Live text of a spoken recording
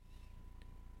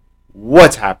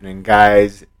What's happening,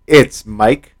 guys? It's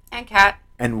Mike, And Kat.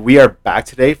 and we are back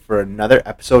today for another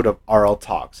episode of RL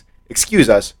Talks. Excuse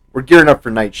us, we're gearing up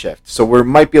for night shift, so we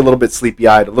might be a little bit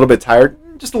sleepy-eyed, a little bit tired,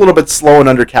 just a little bit slow and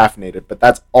under-caffeinated, but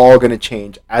that's all going to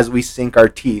change as we sink our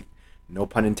teeth, no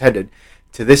pun intended,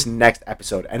 to this next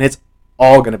episode, and it's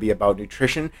all going to be about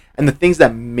nutrition and the things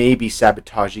that may be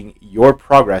sabotaging your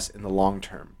progress in the long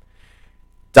term.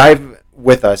 Dive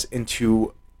with us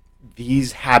into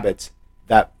these habits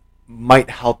that might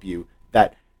help you,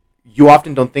 that you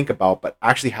often don't think about but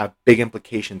actually have big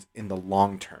implications in the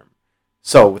long term.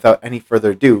 So without any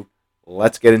further ado,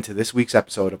 let's get into this week's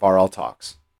episode of RL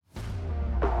Talks.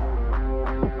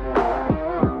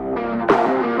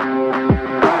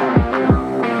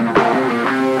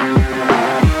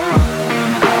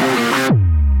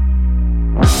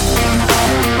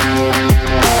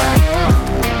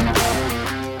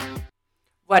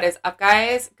 What is up,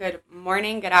 guys? Good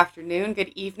morning, good afternoon,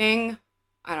 good evening.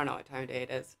 I don't know what time of day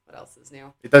it is. What else is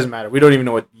new? It doesn't matter. We don't even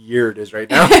know what year it is right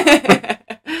now.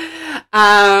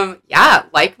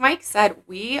 Like Mike said,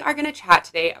 we are going to chat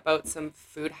today about some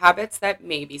food habits that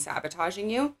may be sabotaging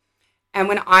you. And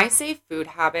when I say food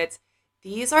habits,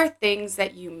 these are things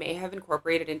that you may have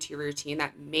incorporated into your routine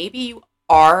that maybe you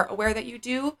are aware that you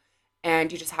do,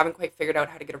 and you just haven't quite figured out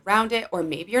how to get around it. Or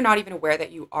maybe you're not even aware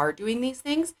that you are doing these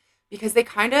things, because they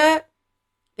can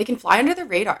fly under the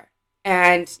radar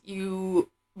and you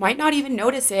might not even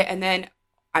notice it. And then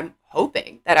I'm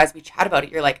hoping that as we chat about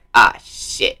it, you're like,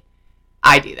 shit,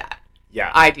 I do that. Yeah.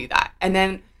 I do that. And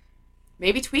then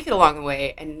maybe tweak it along the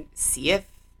way and see if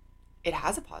it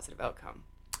has a positive outcome.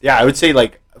 Yeah, I would say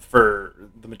like for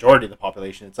the majority of the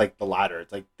population, it's like the latter.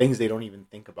 It's like things they don't even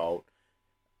think about.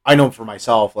 I know for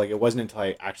myself, like it wasn't until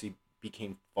I actually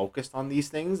became focused on these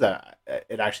things that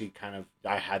it actually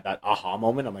I had that aha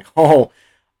moment. I'm like, oh,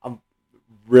 I'm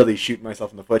really shooting myself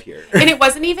in the foot here. And it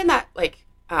wasn't even that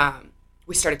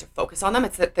we started to focus on them.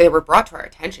 It's that they were brought to our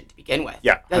attention to begin with.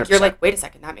 Yeah. 100%. Like you're like, wait a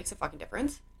second, that makes a fucking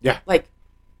difference. Yeah. Like,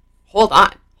 hold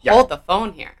on. Yeah. Hold the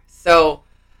phone here. So,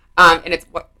 and it's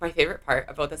what my favorite part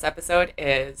about this episode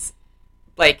is,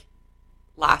 like,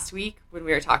 last week when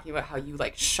we were talking about how you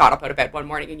like shot up out of bed one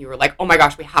morning and you were like, oh my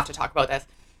gosh, we have to talk about this.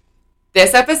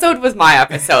 This episode was my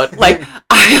episode. Like,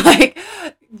 I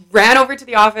ran over to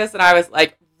the office and I was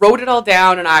like, wrote it all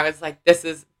down, and I was like, this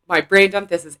is my brain dump.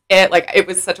 This is it. Like, it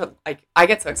was such a, I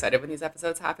get so excited when these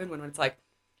episodes happen, when it's like,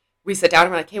 we sit down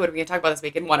and we're like, hey, what are we going to talk about this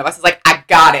week? And one of us is like, I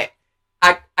got it.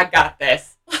 I got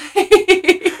this.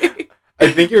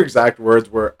 I think your exact words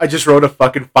were, I just wrote a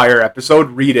fucking fire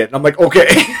episode, read it. And I'm like,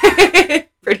 okay.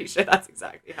 Pretty sure that's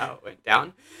exactly how it went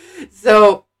down.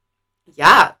 So,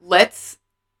 yeah, let's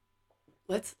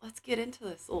get into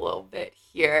this a little bit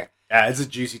here. Yeah, it's a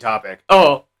juicy topic.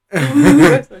 Oh,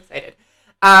 I'm so excited.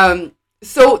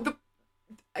 So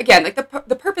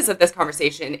the purpose of this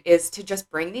conversation is to just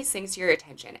bring these things to your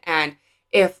attention. And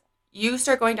if you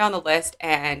start going down the list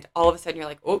and all of a sudden you're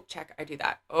like, oh, check, I do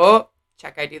that. Oh,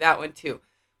 check, I do that one too.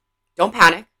 Don't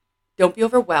panic. Don't be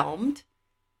overwhelmed.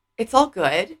 It's all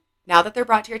good. Now that they're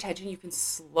brought to your attention, you can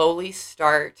slowly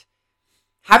start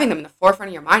having them in the forefront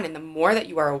of your mind. And the more that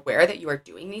you are aware that you are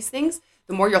doing these things,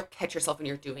 the more you'll catch yourself when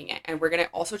you're doing it. And we're going to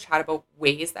also chat about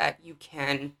ways that you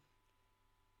can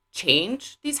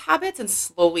change these habits and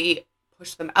slowly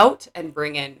push them out and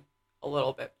bring in a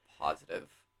little bit positive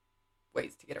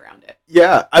ways to get around it.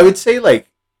 Yeah, I would say like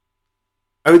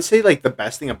the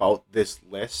best thing about this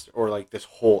list or like this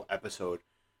whole episode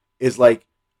is like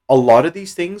a lot of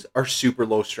these things are super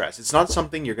low stress. It's not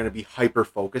something you're going to be hyper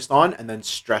focused on and then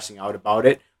stressing out about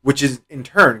it, which is in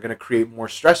turn going to create more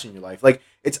stress in your life. Like,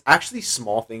 it's actually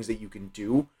small things that you can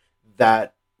do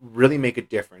that really make a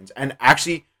difference, and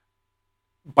actually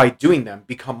by doing them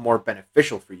become more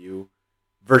beneficial for you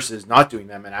versus not doing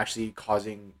them and actually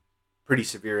causing pretty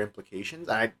severe implications.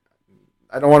 And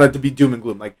I don't want it to be doom and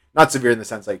gloom, like not severe in the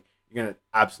sense like you're going to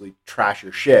absolutely trash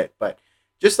your shit, but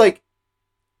just like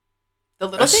the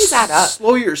little things add up.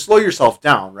 Slow yourself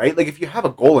down, right? Like if you have a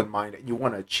goal in mind and you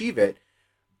want to achieve it,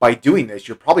 by doing this,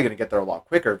 you're probably going to get there a lot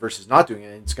quicker versus not doing it.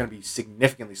 And it's going to be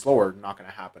significantly slower, not going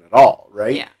to happen at all,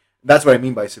 right? Yeah. That's what I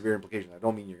mean by severe implications. I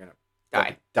don't mean you're going to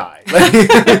die.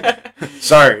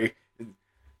 Sorry.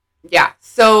 Yeah.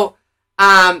 So,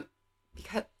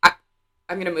 because I'm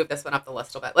going to move this one up the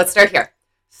list a little bit. Let's start here.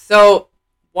 So,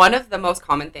 one of the most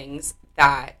common things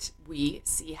that we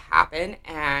see happen,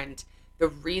 and the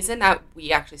reason that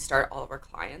we actually start all of our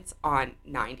clients on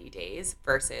 90 days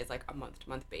versus like a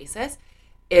month-to-month basis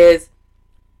is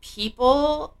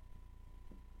people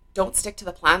don't stick to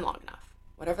the plan long enough.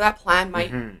 Whatever that plan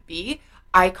might be,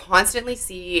 I constantly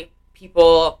see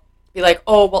people be like,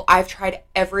 oh, well, I've tried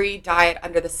every diet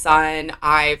under the sun.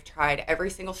 I've tried every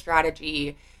single strategy.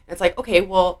 And it's like, okay,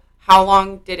 well, how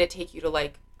long did it take you to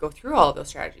like go through all of those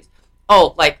strategies?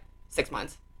 Oh, like 6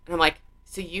 months. And I'm like,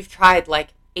 so you've tried like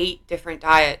 8 different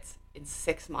diets in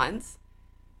 6 months?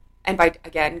 And by,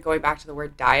 again, going back to the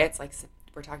word diets, like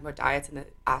we're talking about diets in the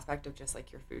aspect of just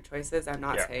like your food choices. I'm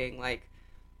not saying like,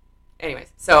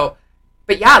 anyways. So,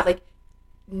 but yeah, like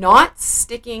not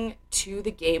sticking to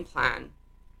the game plan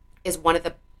is one of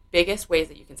the biggest ways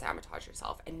that you can sabotage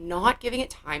yourself, and not giving it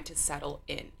time to settle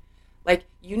in. Like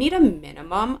you need a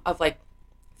minimum of like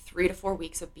 3 to 4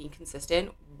 weeks of being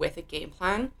consistent with a game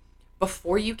plan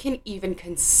before you can even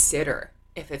consider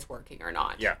if it's working or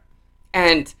not. Yeah.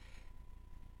 And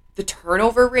the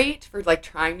turnover rate for like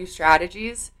trying new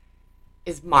strategies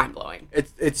is mind-blowing.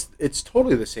 It's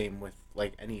totally the same with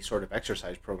like any sort of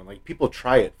exercise program. Like people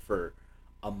try it for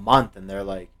a month and they're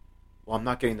like, well, I'm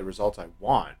not getting the results I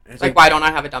want. And it's like, why don't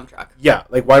I have a dump truck? Yeah,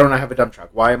 like why don't I have a dump truck?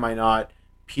 Why am I not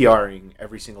PRing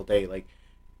every single day? Like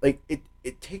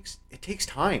it takes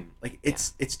time. Like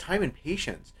it's time and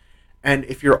patience. And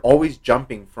if you're always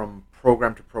jumping from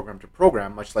program to program to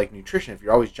program, much like nutrition, if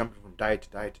you're always jumping from diet to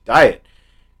diet to diet,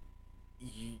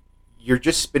 you're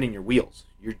just spinning your wheels.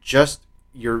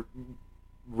 You're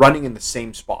running in the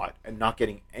same spot and not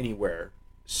getting anywhere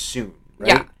soon, right?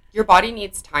 Yeah. Your body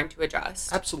needs time to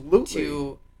adjust. Absolutely.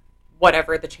 To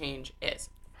whatever the change is.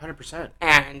 100%.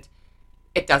 And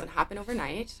it doesn't happen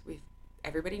overnight.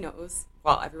 Everybody knows.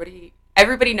 Well,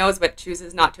 everybody knows, but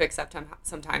chooses not to accept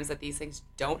sometimes that these things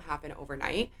don't happen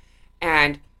overnight.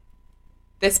 And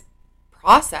this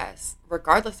process,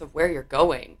 regardless of where you're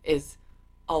going, is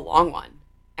a long one.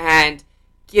 And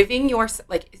you're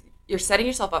setting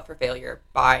yourself up for failure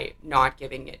by not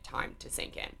giving it time to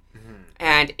sink in. Mm-hmm.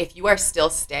 And if you are still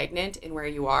stagnant in where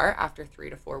you are after 3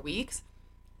 to 4 weeks,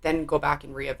 then go back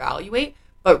and reevaluate.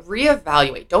 But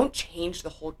reevaluate. Don't change the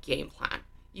whole game plan.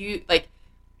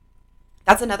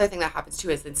 That's another thing that happens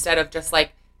too, is instead of just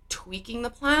like tweaking the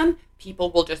plan,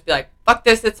 people will just be like, fuck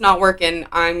this, it's not working.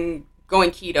 I'm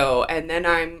going keto, and then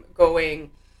I'm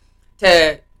going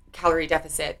to calorie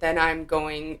deficit, then I'm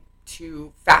going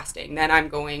to fasting, then I'm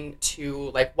going to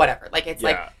like whatever. Like it's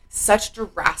like such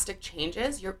drastic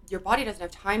changes. Your body doesn't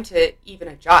have time to even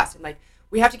adjust. And like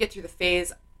we have to get through the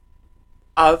phase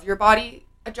of your body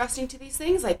adjusting to these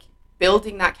things, like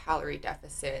building that calorie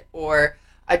deficit or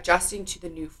adjusting to the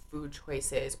new food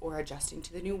choices or adjusting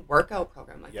to the new workout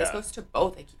program. Like this goes to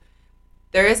both. Like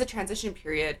there is a transition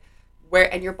period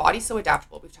and your body's so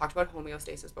adaptable. We've talked about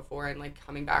homeostasis before, and like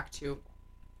coming back to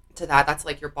that's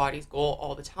like your body's goal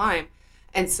all the time.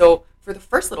 And so for the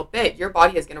first little bit, your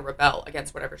body is going to rebel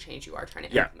against whatever change you are trying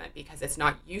to implement because it's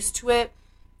not used to it,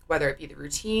 whether it be the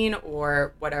routine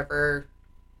or whatever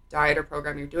diet or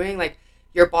program you're doing. Like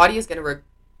your body is going to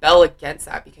rebel against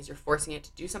that because you're forcing it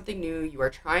to do something new. You are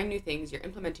trying new things. You're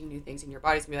implementing new things, and your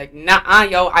body's going to be like, nah,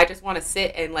 yo, I just want to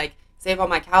sit and like save all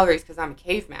my calories because I'm a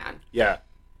caveman. Yeah.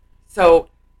 So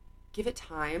give it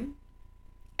time.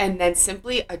 And then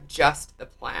simply adjust the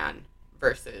plan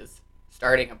versus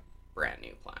starting a brand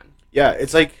new plan. Yeah,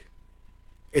 it's like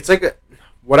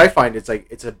what I find it's like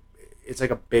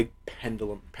a big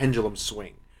pendulum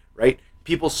swing, right?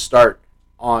 People start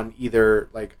on either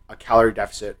like a calorie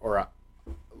deficit or a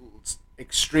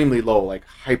extremely low like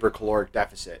hypercaloric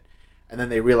deficit, and then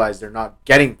they realize they're not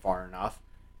getting far enough,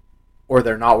 or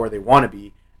they're not where they want to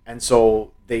be, and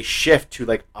so they shift to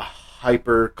like a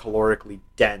hypercalorically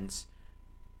dense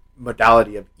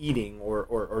modality of eating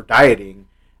or dieting,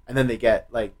 and then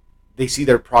they see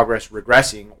their progress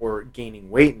regressing or gaining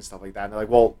weight and stuff like that, and they're like,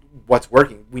 well, what's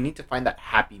working? We need to find that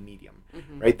happy medium.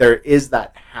 Mm-hmm. Right? There is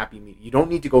that happy medium. You don't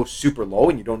need to go super low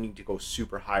and you don't need to go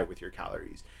super high with your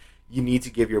calories. You need to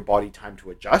give your body time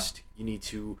to adjust. You need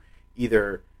to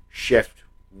either shift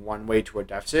one way to a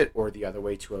deficit or the other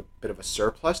way to a bit of a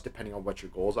surplus, depending on what your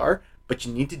goals are, but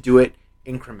you need to do it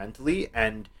incrementally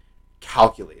and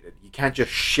calculated. You can't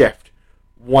just shift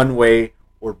one way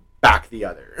or back the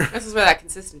other. This is where that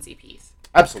consistency piece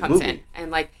absolutely comes in. And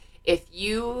like if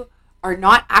you are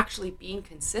not actually being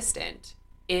consistent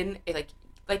in like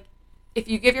if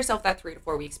you give yourself that 3 to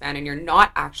 4 week span and you're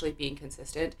not actually being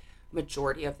consistent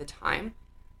majority of the time,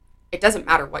 it doesn't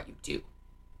matter what you do.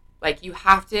 Like you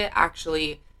have to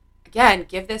actually again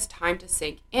give this time to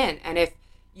sink in. And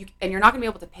you're not going to be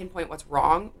able to pinpoint what's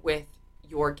wrong with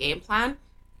your game plan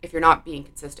if you're not being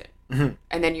consistent. Mm-hmm.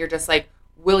 And then you're just like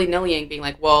willy-nillying being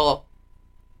like, well,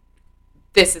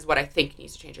 this is what I think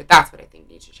needs to change, or that's what I think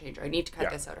needs to change, or I need to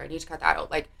cut this out, or I need to cut that out.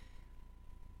 Like,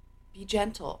 be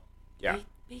gentle. Yeah.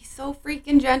 Be so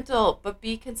freaking gentle, but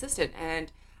be consistent.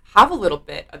 And have a little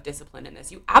bit of discipline in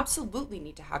this. You absolutely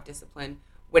need to have discipline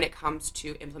when it comes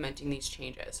to implementing these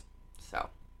changes. So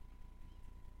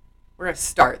we're going to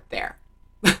start there.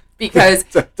 Because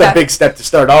it's a big step to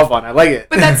start off on. I like it.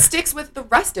 But that sticks with the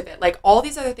rest of it. Like, all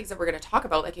these other things that we're going to talk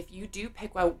about, like, if you do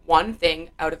pick one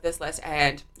thing out of this list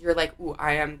and you're like, ooh,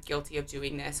 I am guilty of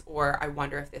doing this, or I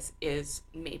wonder if this is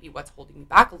maybe what's holding me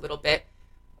back a little bit,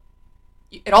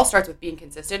 it all starts with being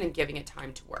consistent and giving it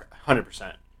time to work.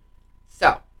 100%.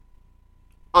 So,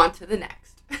 on to the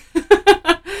next.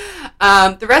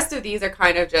 The rest of these are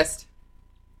kind of just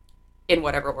in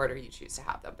whatever order you choose to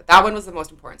have them. But that one was the most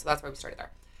important, so that's why we started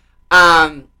there.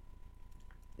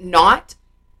 Not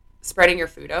spreading your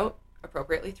food out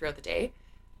appropriately throughout the day.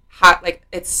 Like,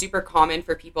 it's super common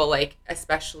for people, like,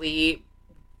 especially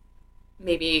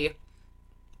maybe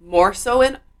more so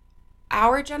in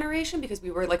our generation, because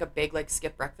we were like a big, like,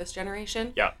 skip breakfast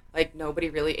generation. Yeah. Like, nobody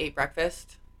really ate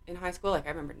breakfast in high school. Like, I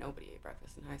remember nobody ate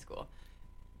breakfast in high school.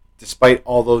 Despite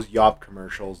all those Yop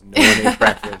commercials, no one ate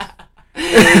breakfast.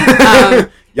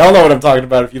 Y'all know what I'm talking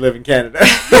about if you live in Canada.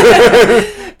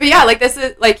 But yeah, like, this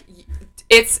is like,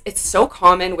 it's so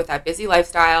common with that busy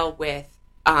lifestyle, with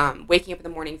waking up in the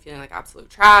morning feeling like absolute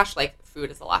trash. Like, food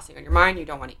is the last thing on your mind. You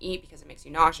don't want to eat because it makes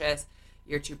you nauseous.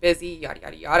 You're too busy, yada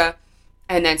yada yada.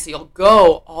 And then so you'll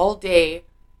go all day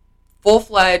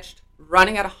full-fledged,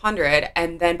 running at 100,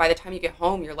 and then by the time you get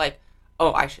home you're like,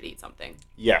 oh, I should eat something.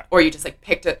 Yeah. Or you just, like,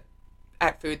 picked it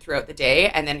at food throughout the day,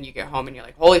 and then you get home and you're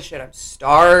like, holy shit, I'm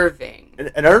starving.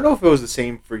 And I don't know if it was the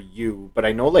same for you, but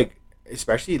I know, like,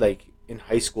 especially, like, in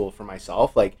high school for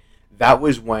myself, like, that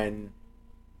was when,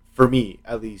 for me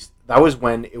at least, that was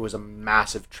when it was a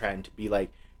massive trend to be like,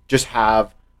 just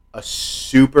have a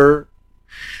super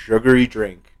sugary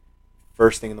drink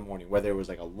first thing in the morning, whether it was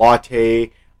like a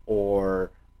latte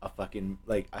or a fucking,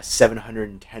 like, a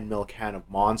 710 ml can of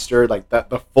Monster, like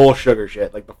the full sugar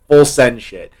shit, like the full send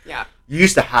shit. Yeah. You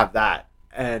used to have that,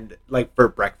 and, like, for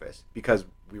breakfast, because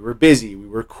we were busy, we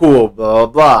were cool, blah, blah,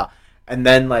 blah. And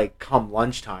then, like, come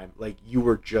lunchtime, like, you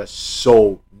were just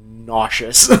so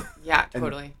nauseous. Yeah,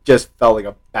 totally. Just felt like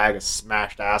a bag of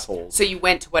smashed assholes. So you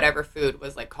went to whatever food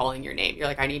was, like, calling your name. You're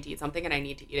like, I need to eat something, and I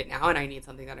need to eat it now, and I need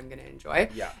something that I'm going to enjoy.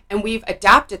 Yeah. And we've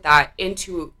adapted that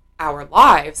into our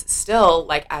lives still,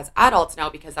 like, as adults now,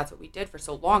 because that's what we did for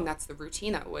so long. That's the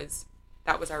routine that was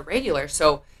our regular.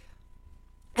 So,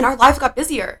 and our lives got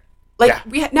busier. Like,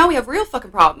 yeah. now we have real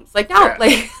fucking problems. Like, now, yeah.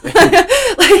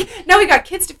 like, now we got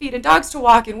kids to feed and dogs to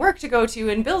walk and work to go to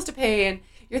and bills to pay, and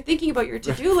you're thinking about your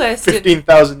to-do list.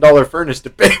 $15,000 furnace to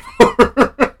pay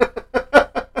for.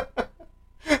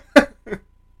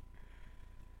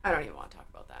 I don't even want to talk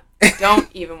about that. I don't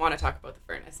even want to talk about the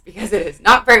furnace, because it is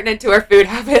not pertinent to our food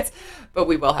habits, but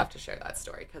we will have to share that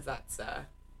story, because that's,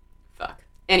 fuck.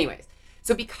 Anyways,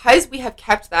 so because we have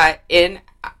kept that in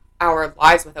our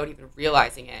lives without even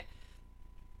realizing it,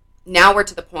 now we're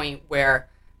to the point where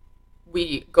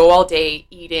we go all day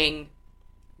eating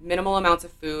minimal amounts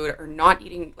of food, or not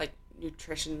eating, like,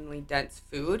 nutritionally dense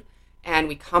food, and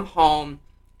we come home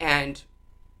and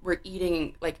we're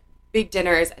eating, like, big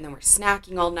dinners, and then we're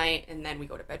snacking all night, and then we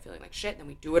go to bed feeling like shit, and then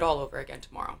we do it all over again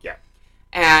tomorrow. Yeah.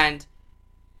 And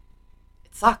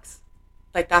it sucks.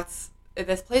 Like, this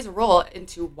plays a role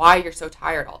into why you're so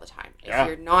tired all the time. Yeah. If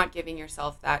you're not giving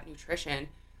yourself that nutrition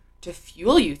to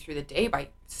fuel you through the day by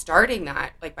starting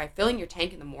that, like, by filling your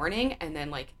tank in the morning and then,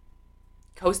 like,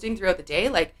 coasting throughout the day,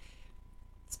 like,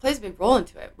 this plays a big role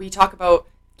into it. We talk about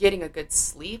getting a good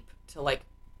sleep to, like,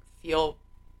 feel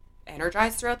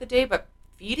energized throughout the day, but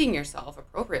feeding yourself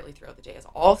appropriately throughout the day is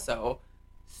also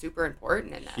super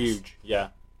important in this. Huge, yeah.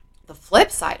 The flip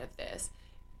side of this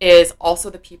is also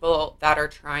the people that are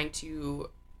trying to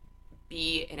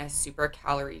be in a super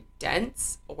calorie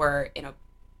dense or in a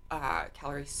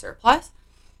calorie surplus.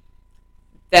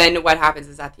 Then what happens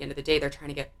is, at the end of the day, they're trying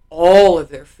to get all of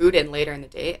their food in later in the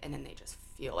day, and then they just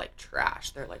feel like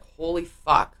trash. They're like, holy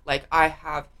fuck, like, I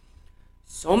have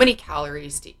so many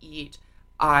calories to eat.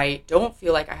 I don't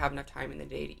feel like I have enough time in the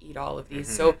day to eat all of these.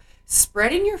 Mm-hmm. So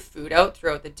spreading your food out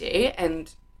throughout the day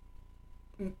and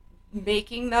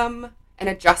making them and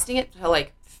adjusting it to,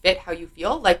 like, fit how you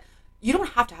feel. Like, you don't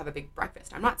have to have a big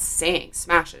breakfast. I'm not saying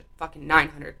smash a fucking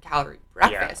 900 calorie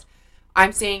breakfast. Yeah.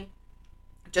 I'm saying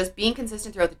just being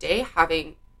consistent throughout the day,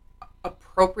 having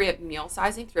appropriate meal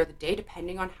sizing throughout the day,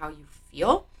 depending on how you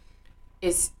feel,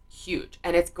 is huge.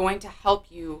 And it's going to help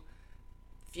you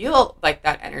feel like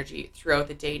that energy throughout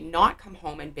the day, not come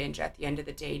home and binge at the end of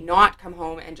the day, not come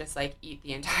home and just, like, eat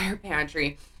the entire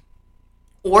pantry,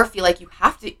 or feel like you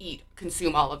have to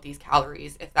consume all of these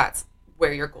calories if that's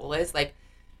where your goal is. Like,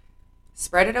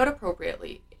 spread it out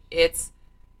appropriately. It's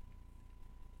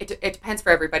it depends for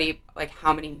everybody, like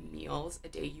how many meals a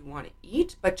day you want to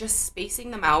eat, but just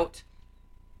spacing them out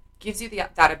gives you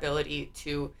that ability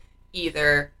to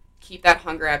either keep that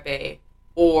hunger at bay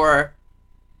or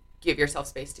give yourself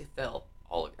space to fill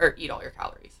or eat all your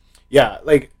calories. Yeah,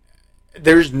 like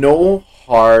there's no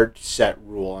hard set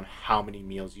rule on how many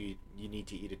meals you need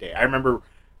to eat a day. I remember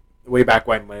way back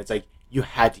when it's like you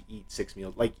had to eat 6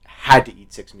 meals, like had to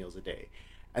eat 6 meals a day,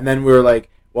 and then we were like,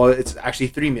 well, it's actually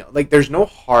 3 meals. Like there's no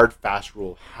hard fast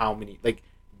rule how many, like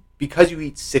because you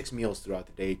eat 6 meals throughout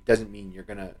the day doesn't mean you're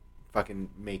gonna fucking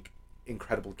make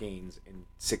incredible gains in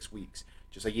 6 weeks.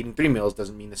 Just like eating 3 meals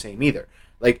doesn't mean the same either.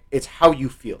 Like it's how you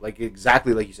feel. Like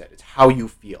exactly like you said, it's how you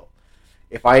feel.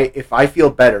 If I feel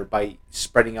better by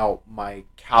spreading out my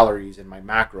calories and my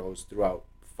macros throughout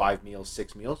 5 meals,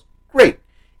 6 meals, great.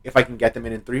 If I can get them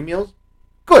in 3 meals,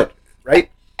 good,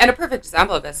 right? And a perfect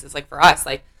example of this is like for us,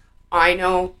 like I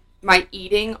know my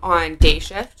eating on day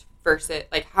shift versus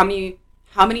like how many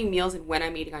meals and when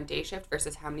I'm eating on day shift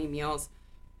versus how many meals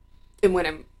and when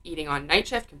I'm eating on night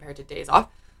shift compared to days off,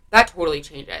 that totally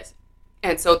changes.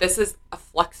 And so this is a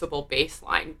flexible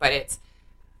baseline, but it's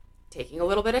taking a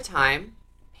little bit of time,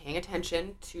 paying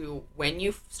attention to when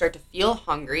you start to feel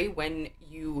hungry, when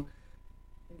you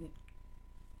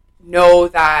know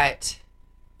that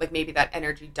like maybe that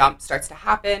energy dump starts to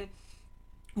happen,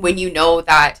 when you know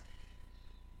that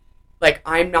like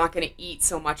I'm not going to eat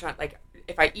so much on like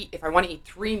if I want to eat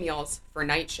 3 meals for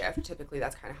night shift, typically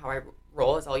that's kind of how I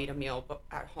roll is I'll eat a meal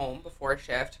at home before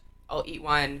shift, I'll eat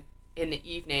one in the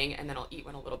evening, and then I'll eat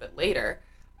one a little bit later,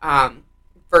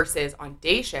 versus on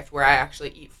day shift where I actually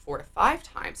eat 4 to 5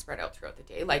 times spread out throughout the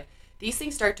day. Like these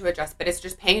things start to adjust, but it's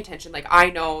just paying attention. Like I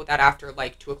know that after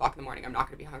like 2:00 in the morning I'm not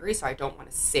going to be hungry, so I don't want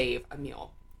to save a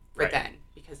meal for Right. then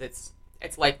because it's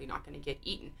likely not going to get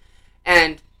eaten.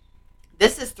 And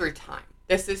this is through time.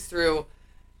 This is through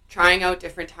trying out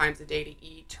different times of day to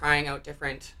eat, trying out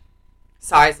different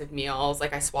size of meals.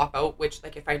 Like I swap out which,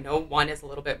 like if I know one is a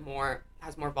little bit more,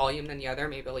 has more volume than the other,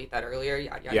 maybe I'll eat that earlier,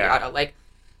 yada, yada, Yeah. yada. Like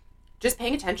just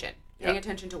paying attention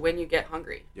to when you get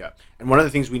hungry. Yeah. And one of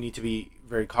the things we need to be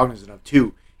very cognizant of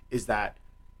too is that,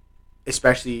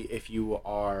 especially if you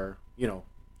are,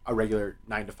 a regular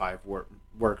 9 to 5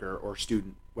 worker or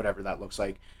student, whatever that looks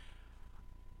like,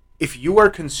 if you are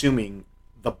consuming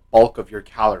the bulk of your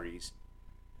calories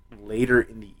later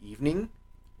in the evening,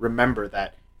 remember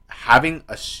that having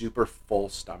a super full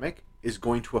stomach is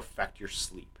going to affect your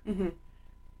sleep,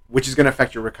 which is going to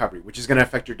affect your recovery, which is going to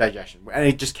affect your digestion, and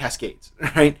it just cascades,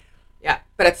 right? Yeah,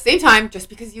 but at the same time, just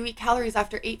because you eat calories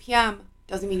after 8 p.m.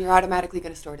 doesn't mean you're automatically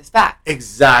going to store it as fat.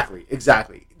 Exactly.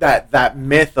 That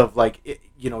myth of like,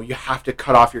 you have to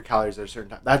cut off your calories at a certain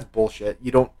time. That's bullshit.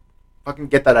 You don't fucking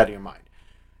get that out of your mind.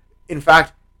 In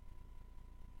fact,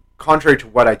 contrary to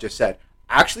what I just said,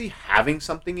 actually having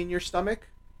something in your stomach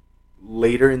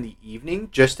later in the evening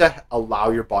just to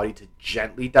allow your body to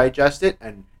gently digest it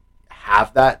and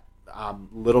have that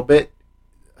little bit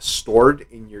stored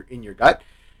in your gut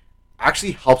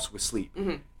actually helps with sleep.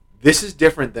 This is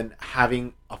different than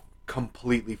having a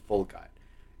completely full gut.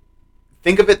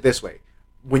 Think of it this way.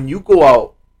 When you go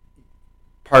out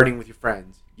partying with your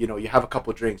friends, you have a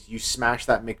couple of drinks, you smash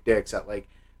that McDicks at like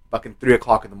fucking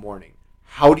 3:00 in the morning.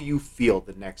 How do you feel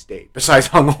the next day? Besides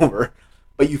hungover,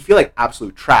 but you feel like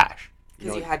absolute trash.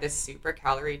 Because you had this super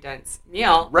calorie dense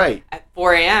meal right at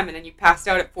 4 a.m. and then you passed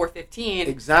out at 4:15.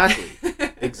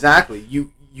 Exactly.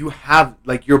 You have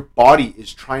like your body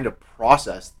is trying to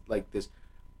process like this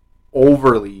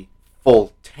overly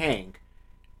full tank,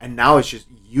 and now it's just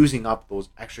using up those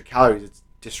extra calories. It's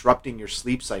disrupting your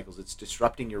sleep cycles. It's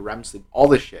disrupting your REM sleep. All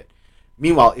this shit.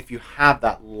 Meanwhile, if you have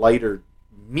that lighter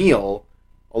meal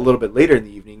a little bit later in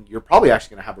the evening, you're probably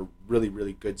actually going to have a really,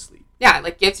 really good sleep. Yeah,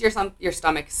 like gives your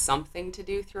stomach something to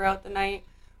do throughout the night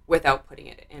without putting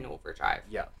it in overdrive.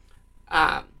 Yeah.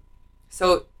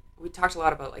 So we talked a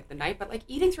lot about like the night, but like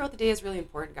eating throughout the day is really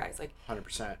important, guys. Like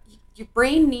 100%. Your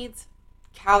brain needs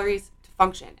calories to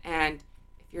function, and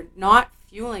if you're not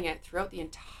fueling it throughout the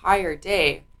entire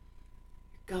day,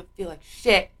 you're gonna feel like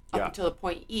shit up until the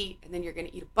point you eat, and then you're gonna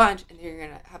eat a bunch, and then you're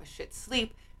gonna have a shit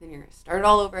sleep. Then you're going to start it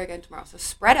all over again tomorrow. So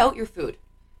spread out your food.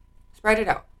 Spread it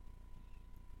out.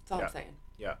 That's all I'm saying.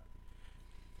 Yeah.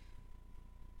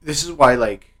 This is why,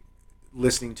 like,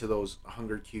 listening to those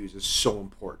hunger cues is so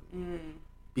important.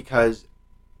 Because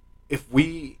if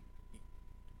we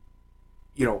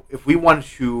want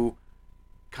to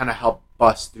kind of help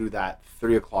bust through that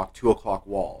 3:00, 2:00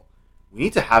 wall, we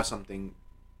need to have something,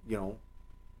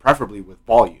 preferably with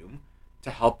volume,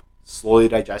 to help slowly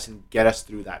digest and get us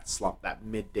through that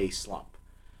midday slump.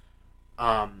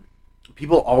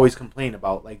 People always complain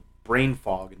about like brain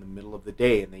fog in the middle of the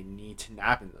day and they need to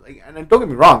nap. And don't get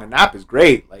me wrong, a nap is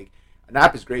great.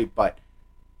 But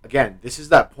again, this is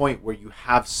that point where you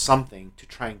have something to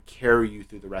try and carry you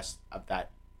through the rest of that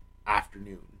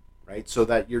afternoon, right? So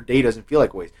that your day doesn't feel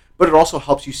like a waste. But it also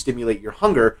helps you stimulate your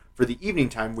hunger for the evening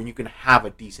time when you can have a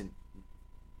decent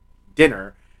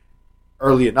dinner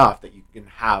early enough that you can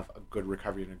have a good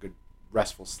recovery and a good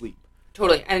restful sleep.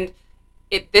 Totally. And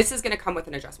this is going to come with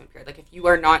an adjustment period. Like if you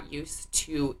are not used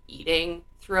to eating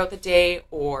throughout the day,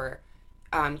 or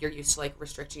you're used to like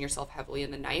restricting yourself heavily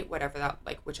in the night, whatever that,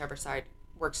 like whichever side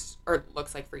works or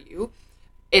looks like for you,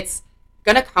 it's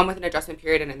going to come with an adjustment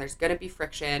period, and then there's going to be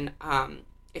friction.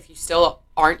 If you still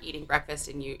aren't eating breakfast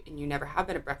and you never have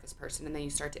been a breakfast person, and then you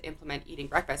start to implement eating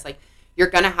breakfast, like you're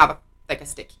going to have a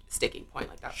sticking point,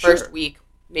 like that Sure. first week,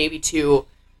 maybe two,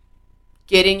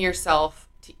 getting yourself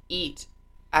to eat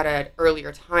at an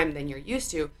earlier time than you're used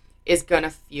to is going to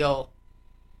feel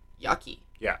yucky.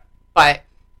 Yeah. But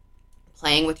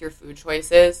playing with your food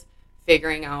choices,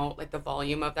 figuring out like the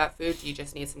volume of that food. Do you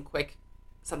just need something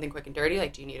quick and dirty?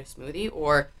 Like, do you need a smoothie,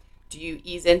 or do you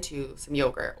ease into some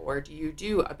yogurt, or do you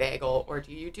do a bagel, or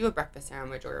do you do a breakfast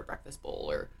sandwich or a breakfast bowl,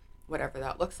 or whatever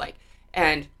that looks like?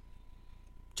 And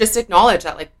just acknowledge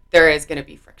that like there is going to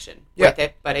be friction with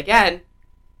it. But again,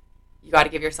 you got to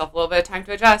give yourself a little bit of time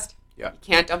to adjust. Yeah. You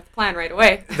can't dump the plan right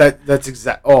away. That's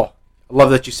exact. Oh, I love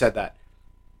that you said that.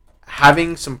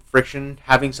 Having some friction,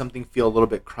 having something feel a little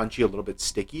bit crunchy, a little bit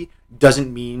sticky,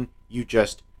 doesn't mean you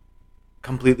just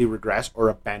completely regress or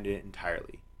abandon it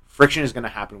entirely. Friction is going to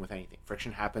happen with anything.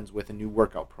 Friction happens with a new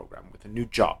workout program, with a new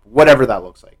job, whatever that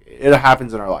looks like. It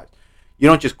happens in our lives. You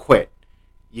don't just quit.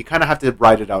 You kind of have to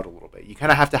ride it out a little bit. You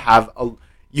kind of have to have a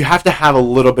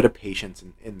little bit of patience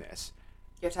in this.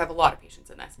 You have to have a lot of patience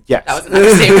in this. Yes. That was an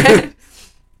understatement.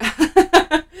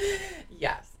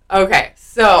 Yes. Okay.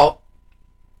 So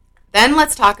then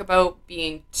let's talk about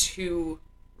being too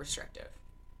restrictive.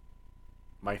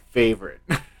 My favorite.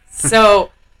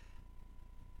 So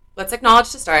let's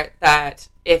acknowledge to start that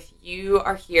if you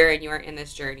are here and you are in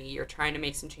this journey, you're trying to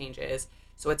make some changes.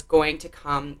 So it's going to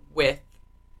come with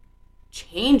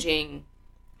changing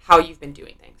how you've been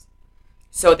doing things.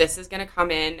 So this is going to come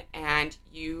in, and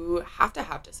you have to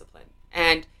have discipline.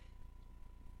 And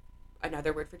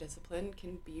another word for discipline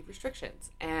can be restrictions.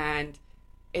 And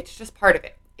it's just part of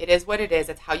it. It is what it is.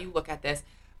 It's how you look at this.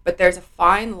 But there's a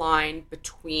fine line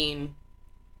between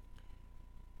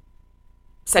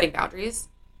setting boundaries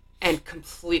and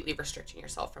completely restricting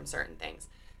yourself from certain things.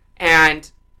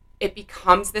 And it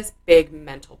becomes this big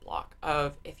mental block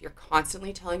of, if you're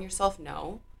constantly telling yourself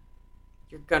no,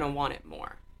 you're going to want it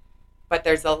more. But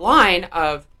there's a line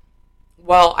of,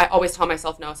 well, I always tell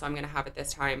myself no, so I'm going to have it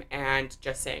this time, and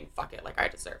just saying, fuck it, like I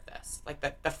deserve this. Like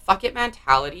the fuck it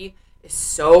mentality is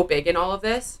so big in all of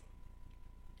this.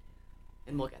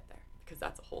 And we'll get there, because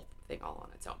that's a whole thing all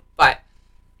on its own. But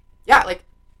yeah, like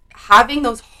having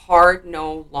those hard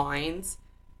no lines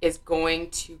is going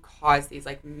to cause these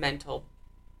like mental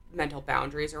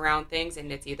boundaries around things, and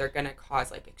it's either going to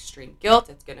cause like extreme guilt,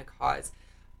 it's going to cause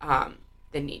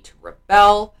the need to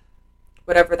rebel,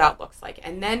 whatever that looks like.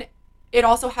 And then it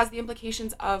also has the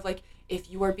implications of like,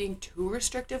 if you are being too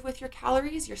restrictive with your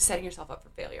calories, you're setting yourself up for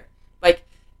failure. Like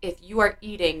if you're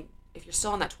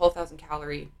still on that 12,000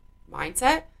 calorie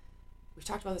mindset, we've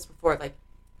talked about this before, like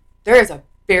there is a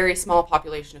very small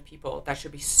population of people that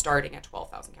should be starting at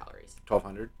 12,000 calories.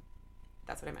 1,200?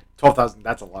 That's what I meant. 12,000,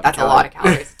 that's a lot That's of a lot of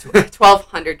calories.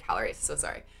 1,200 calories, so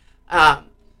sorry. But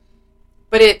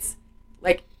it's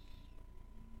like,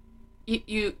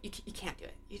 you can't do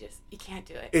it. You can't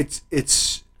do it.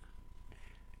 It's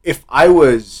if I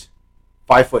was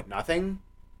 5'0"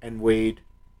 and weighed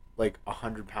like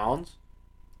 100 pounds,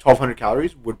 1,200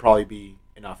 calories would probably be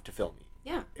enough to fill me.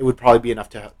 Yeah. It would probably be enough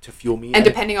to fuel me. And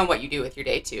depending on what you do with your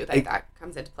day too, that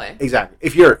comes into play. Exactly.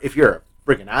 If you're a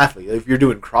freaking athlete, if you're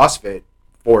doing CrossFit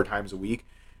 4 times a week,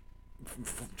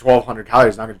 1,200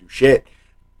 calories is not going to do shit.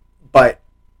 But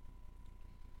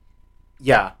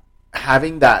yeah,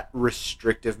 having that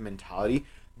restrictive mentality,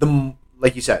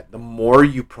 like you said, the more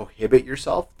you prohibit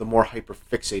yourself, the more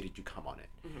hyperfixated you come on it.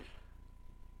 Mm-hmm.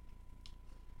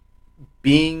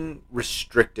 Being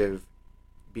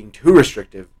too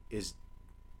restrictive is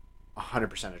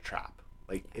 100% a trap.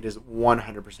 Like it is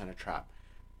 100% a trap,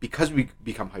 because we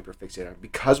become hyperfixated,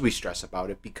 because we stress about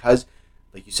it, because,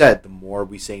 like you said, the more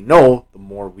we say no, the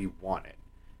more we want it,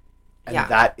 and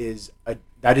that is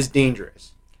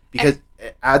dangerous, because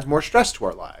it adds more stress to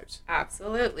our lives.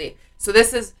 Absolutely. So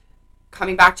this is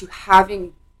coming back to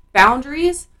having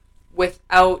boundaries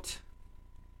without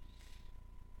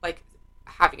like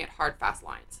having it hard, fast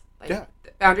lines. Like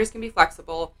boundaries can be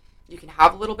flexible. You can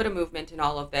have a little bit of movement in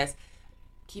all of this.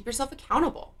 Keep yourself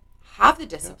accountable. Have the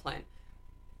discipline.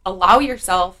 Allow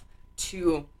yourself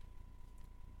to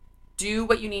do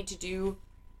what you need to do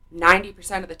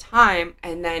 90% of the time,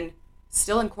 and then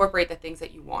still incorporate the things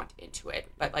that you want into it.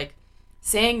 But like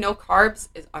saying no carbs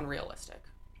is unrealistic.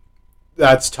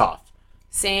 That's tough.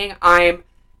 Saying I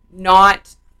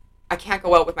can't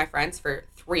go out with my friends for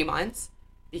 3 months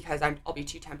because I'll be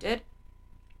too tempted.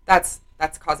 That's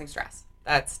causing stress.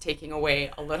 That's taking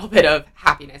away a little bit of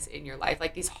happiness in your life.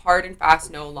 Like these hard and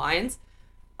fast no lines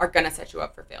are going to set you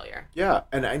up for failure. Yeah,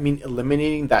 and I mean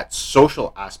eliminating that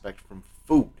social aspect from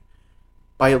food.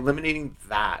 By eliminating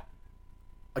that,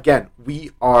 again, we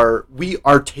are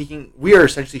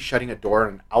essentially shutting a door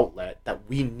and an outlet that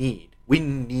we need. We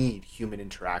need human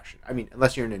interaction. I mean,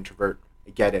 unless you're an introvert, I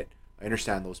get it. I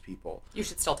understand those people. You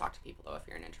should still talk to people though if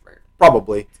you're an introvert.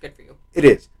 Probably. It's good for you. It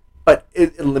is. But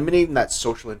eliminating that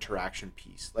social interaction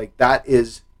piece, like that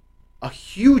is a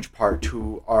huge part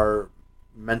to our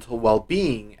mental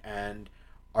well-being and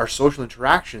our social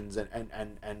interactions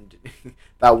and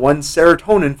that one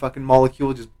serotonin fucking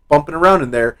molecule just bumping around in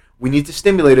there. We need to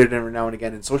stimulate it every now and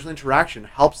again, and social interaction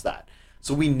helps that.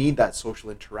 So we need that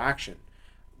social interaction.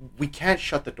 We can't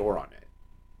shut the door on it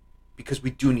because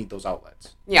we do need those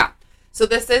outlets. Yeah. So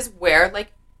this is where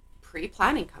like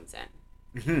pre-planning comes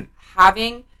in. Mm-hmm.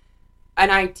 Having an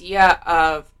idea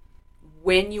of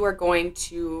when you are going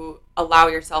to allow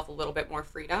yourself a little bit more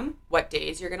freedom, what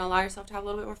days you're going to allow yourself to have a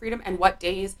little bit more freedom, and what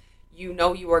days you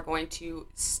know you are going to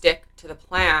stick to the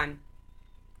plan.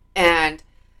 And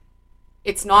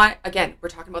it's not, again, we're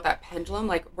talking about that pendulum.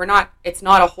 Like it's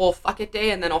not a whole fuck it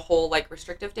day and then a whole like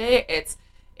restrictive day. It's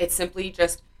simply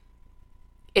just,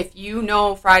 if you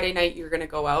know Friday night you're going to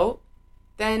go out,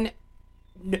 then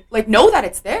like know that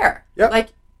it's there. Yep. Like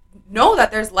know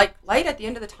that there's like light at the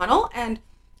end of the tunnel and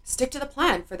stick to the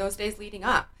plan for those days leading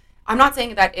up. I'm not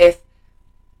saying that if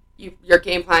your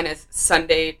game plan is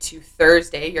Sunday to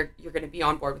Thursday, you're going to be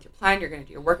on board with your plan, you're going to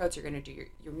do your workouts, you're going to do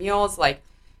your meals, like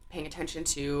paying attention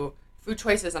to food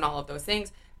choices and all of those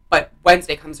things. But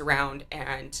Wednesday comes around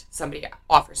and somebody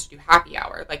offers to do happy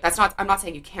hour. Like I'm not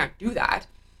saying you can't do that,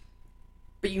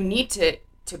 but you need to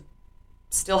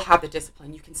still have the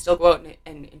discipline. You can still go out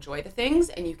and enjoy the things,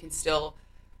 and you can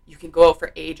go out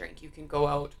for a drink. You can go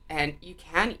out and you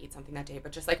can eat something that day,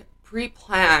 but just like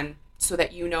pre-plan so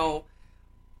that you know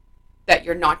that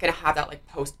you're not going to have that like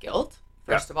post guilt.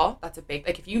 First of all, that's a big,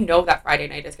 like if you know that Friday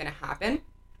night is going to happen,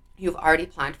 you've already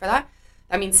planned for that.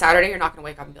 That means Saturday you're not going to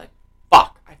wake up and be like,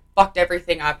 fuck, I fucked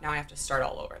everything up. Now I have to start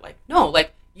all over. Like, no,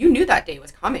 like you knew that day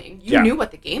was coming. You knew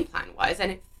what the game plan was,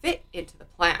 and it fit into the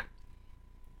plan.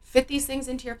 Fit these things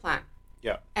into your plan.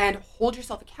 Yeah. And hold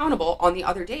yourself accountable on the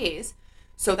other days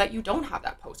so that you don't have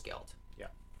that post guilt. Yeah.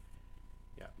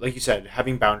 Yeah. Like you said,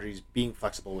 having boundaries, being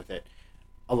flexible with it,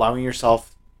 allowing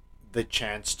yourself the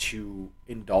chance to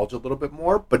indulge a little bit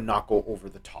more, but not go over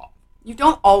the top. You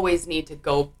don't always need to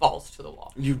go balls to the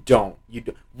wall. You don't.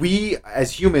 We,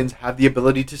 as humans, have the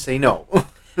ability to say no.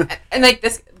 and like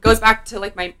this goes back to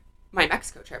like my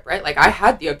Mexico trip, right? Like I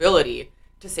had the ability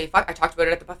to say fuck. I talked about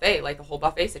it at the buffet, like the whole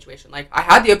buffet situation. Like I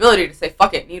had the ability to say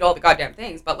fuck it and eat all the goddamn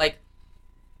things, but like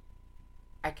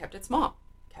I kept it small,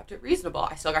 kept it reasonable.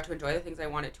 I still got to enjoy the things I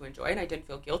wanted to enjoy, and I didn't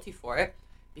feel guilty for it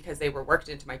because they were worked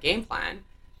into my game plan.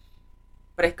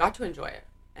 But I got to enjoy it,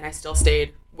 and I still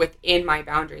stayed within my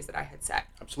boundaries that I had set.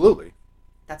 Absolutely.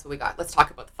 That's what we got. Let's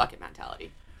talk about the fuck it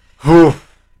mentality. Oh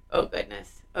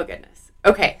goodness. Oh goodness.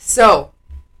 Okay, so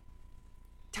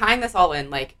tying this all in,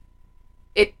 like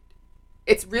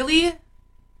it's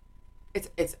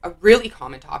a really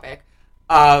common topic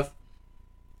of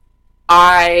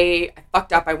I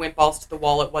fucked up, I went balls to the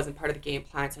wall, it wasn't part of the game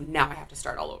plan, so now I have to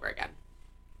start all over again.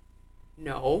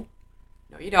 No,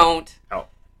 you don't. Oh.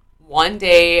 One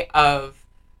day of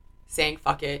saying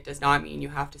fuck it does not mean you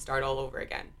have to start all over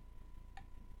again.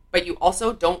 But you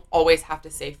also don't always have to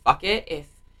say fuck it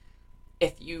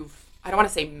if you've, I don't want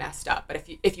to say messed up, but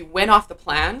if you went off the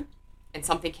plan and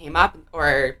something came up,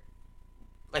 or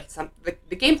like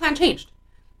the game plan changed,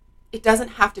 it doesn't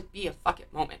have to be a fuck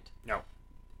it moment. No.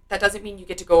 That doesn't mean you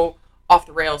get to go off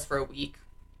the rails for a week,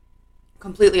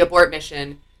 completely abort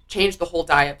mission, change the whole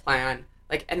diet plan.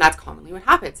 Like, and that's commonly what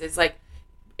happens is like,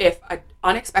 if an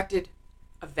unexpected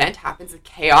event happens, the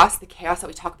chaos that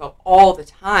we talk about all the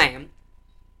time,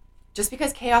 just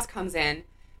because chaos comes in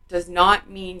does not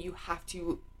mean you have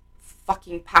to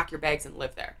fucking pack your bags and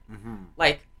live there. Mm-hmm.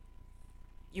 Like,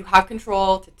 you have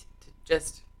control to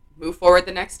just move forward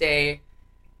the next day.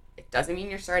 It doesn't mean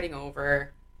you're starting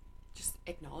over. Just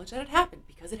acknowledge that it happened,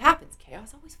 because it happens.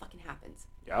 Chaos always fucking happens.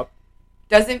 Yep.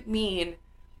 Doesn't mean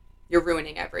you're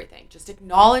ruining everything. Just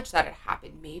acknowledge that it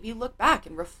happened. Maybe look back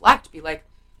and reflect. Be like,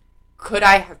 could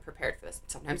I have prepared for this?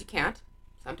 Sometimes you can't.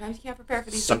 Sometimes you can't prepare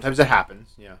for these Sometimes things. it happens,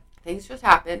 yeah. Things just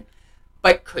happen.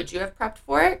 But could you have prepped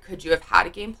for it? Could you have had a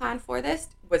game plan for this?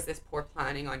 Was this poor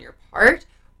planning on your part?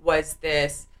 Was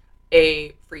this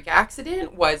a freak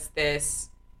accident? Was this,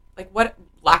 like, what,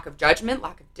 lack of judgment,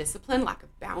 lack of discipline, lack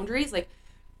of boundaries? Like,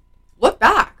 look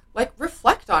back, like,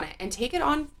 reflect on it and take it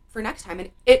on for next time. And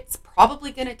it's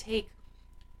probably going to take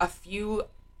a few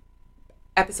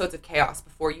episodes of chaos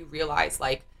before you realize,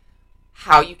 like,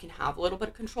 how you can have a little bit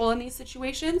of control in these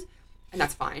situations. And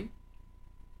that's fine.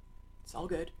 It's all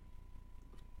good.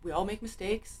 We all make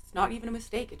mistakes. It's not even a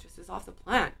mistake. It just is off the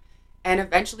plan. And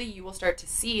eventually you will start to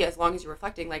see, as long as you're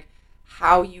reflecting, like,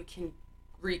 how you can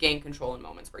regain control in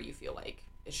moments where you feel like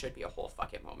it should be a whole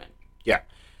fuck it moment. Yeah.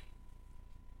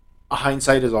 A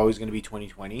hindsight is always going to be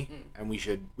 20/20, and we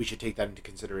should take that into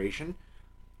consideration.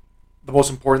 The most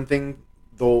important thing,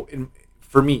 though,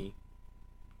 for me,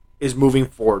 is moving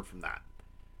forward from that.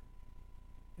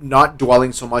 Not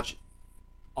dwelling so much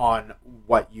on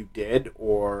what you did,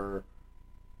 or,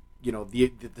 you know,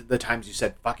 the times you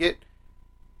said fuck it.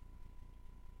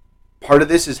 Part of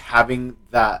this is having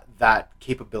that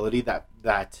capability,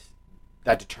 that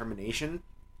determination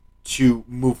to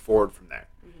move forward from there,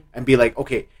 and be like,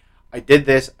 okay, I did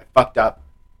this, I fucked up.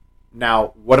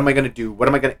 Now, what am I going to do? What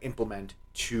am I going to implement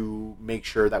to make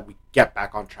sure that we get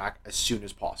back on track as soon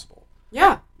as possible?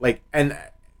 Yeah. Like, and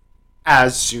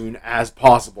as soon as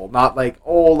possible. Not like,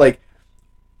 oh, like,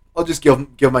 I'll just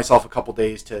give myself a couple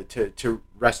days to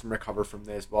rest and recover from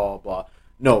this, blah, blah, blah.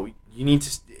 No, you need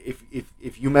to,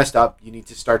 if you messed up, you need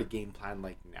to start a game plan,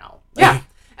 like, now. Yeah.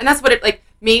 And that's what it, like,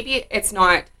 maybe it's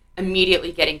not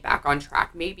immediately getting back on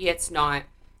track. Maybe it's not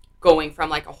going from,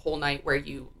 like, a whole night where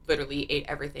you literally ate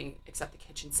everything except the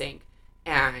kitchen sink,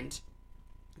 and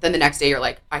then the next day you're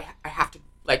like, I have to,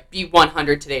 like, be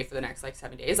 100 today for the next, like,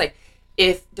 7 days. Like,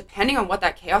 if, depending on what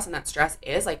that chaos and that stress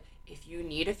is, like, if you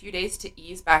need a few days to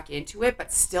ease back into it,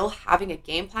 but still having a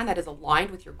game plan that is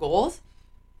aligned with your goals,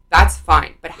 that's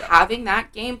fine. But having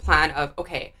that game plan of,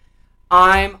 okay,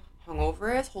 I'm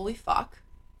hungover as holy fuck.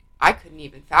 I couldn't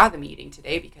even fathom eating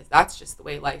today because that's just the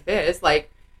way life is.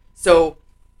 Like, so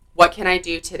what can I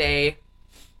do today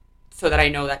so that I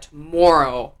know that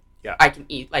tomorrow I can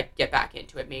eat, like, get back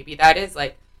into it? Maybe that is,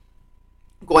 like,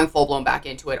 going full blown back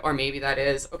into it, or maybe that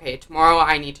is, okay, tomorrow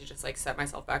I need to just, like, set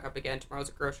myself back up again. Tomorrow's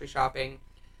a grocery shopping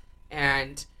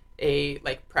and a,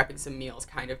 like, prepping some meals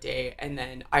kind of day, and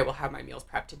then I will have my meals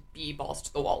prepped to be balls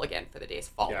to the wall again for the days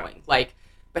following. Yeah. Like,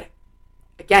 but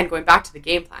again, going back to the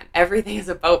game plan, everything is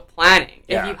about planning.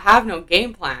 Yeah. If you have no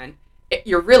game plan,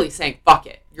 you're really saying fuck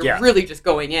it. You're really just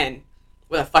going in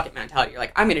with a fuck it mentality. You're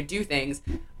like, I'm going to do things.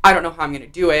 I don't know how I'm going to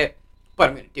do it, but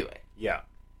I'm going to do it. Yeah.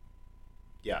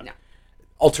 Yeah. No.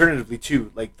 Alternatively,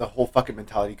 too, like, the whole fuck it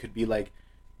mentality could be like,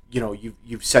 you know,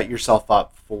 you've set yourself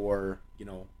up for, you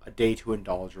know, a day to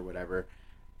indulge or whatever,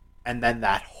 and then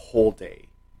that whole day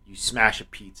you smash a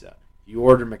pizza, you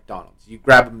order McDonald's, you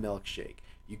grab a milkshake,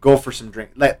 you go for some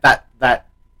drink. Like, that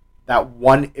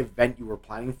one event you were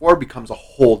planning for becomes a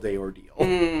whole day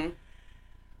ordeal.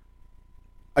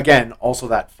 Again, also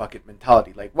that fuck it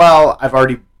mentality. Like, well, I've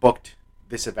already booked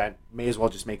this event, may as well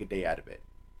just make a day out of it.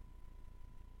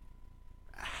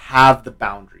 Have the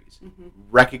boundaries.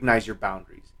 Recognize your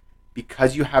boundaries.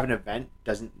 Because you have an event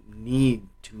doesn't need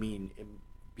to mean it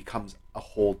becomes a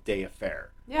whole day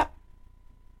affair. Yeah.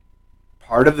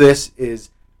 Part of this is,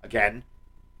 again,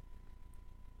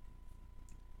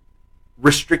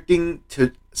 restricting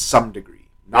to some degree.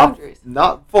 Not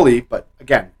fully, but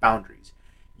again, boundaries.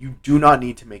 You do not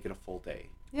need to make it a full day.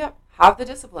 Yep. Have the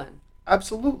discipline.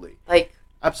 Absolutely. Like.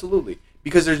 Absolutely.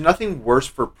 Because there's nothing worse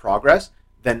for progress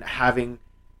than having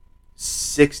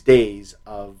 6 days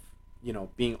of, you know,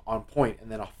 being on point,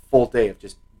 and then a full day of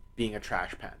just being a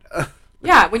trash panda.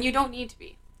 Yeah, when you don't need to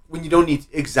be. When you don't need to,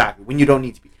 exactly. When you don't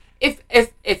need to be. If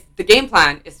the game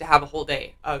plan is to have a whole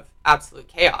day of absolute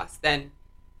chaos, then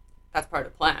that's part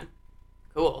of the plan.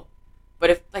 Cool. But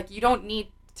if, like, you don't need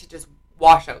to just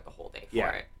wash out the whole day for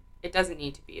it. It doesn't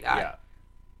need to be that. Yeah.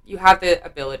 You have the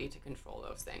ability to control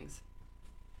those things.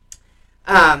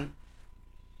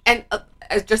 And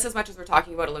just as much as we're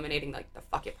talking about eliminating, like, the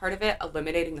fuck it part of it,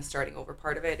 eliminating the starting over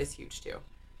part of it is huge too.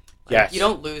 Like, yes. You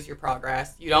don't lose your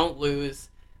progress. You don't lose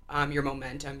your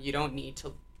momentum. You don't need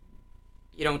to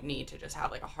just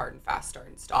have, like, a hard and fast start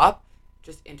and stop.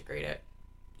 Just integrate it.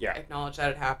 Yeah. Acknowledge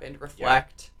that it happened.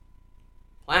 Reflect.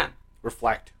 Plan.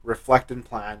 Reflect and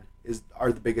plan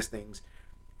are the biggest things.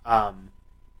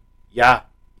 Yeah.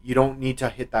 You don't need to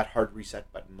hit that hard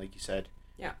reset button, like you said.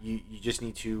 Yeah. You just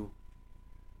need to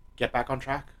get back on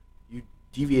track. You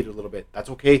deviate a little bit. That's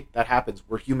okay. That happens.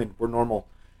 We're human. We're normal.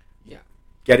 Yeah.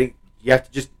 You have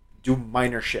to just do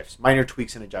minor shifts, minor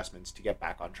tweaks and adjustments to get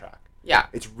back on track. Yeah.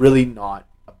 It's really not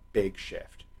a big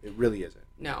shift. It really isn't.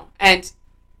 No. And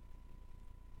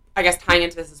I guess tying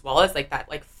into this as well is like that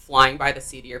like flying by the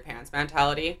seat of your pants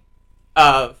mentality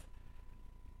of,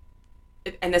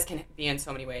 and this can be in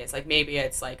so many ways. Like maybe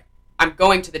it's like I'm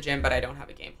going to the gym but I don't have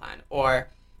a game plan, or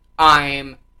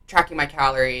I'm tracking my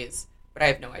calories but I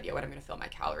have no idea what I'm going to fill my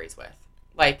calories with.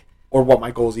 Like, or what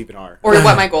my goals even are. Or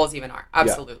what my goals even are.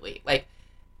 Absolutely. Yeah. Like,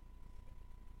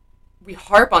 we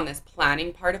harp on this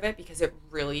planning part of it because it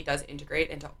really does integrate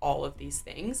into all of these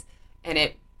things. And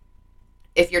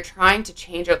if you're trying to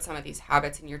change out some of these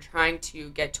habits and you're trying to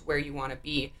get to where you want to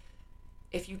be,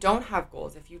 if you don't have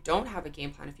goals, if you don't have a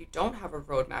game plan, if you don't have a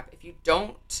roadmap, if you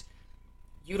don't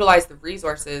utilize the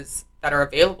resources that are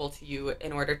available to you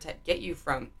in order to get you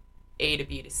from A to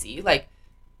B to C, like,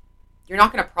 you're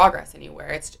not going to progress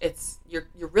anywhere.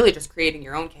 You're really just creating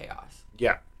your own chaos.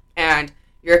 Yeah. And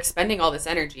you're expending all this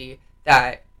energy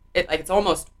that it's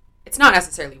not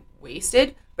necessarily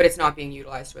wasted, but it's not being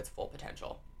utilized to its full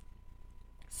potential.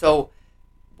 So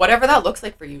whatever that looks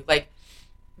like for you, like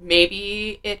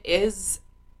maybe it is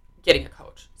getting a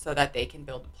coach so that they can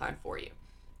build a plan for you.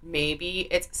 Maybe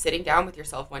it's sitting down with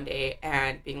yourself one day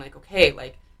and being like, okay,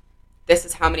 like this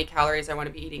is how many calories I want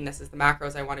to be eating. This is the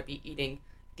macros I want to be eating.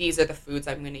 These are the foods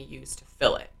I'm going to use to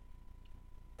fill it.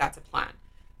 That's a plan.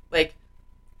 Like,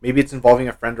 maybe it's involving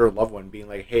a friend or a loved one being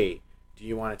like, hey, do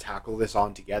you want to tackle this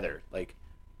on together? Like,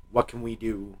 what can we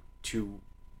do to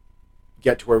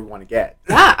get to where we want to get?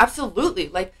 Yeah, absolutely.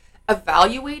 Like,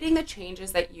 evaluating the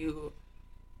changes that you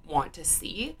want to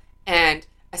see and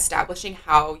establishing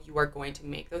how you are going to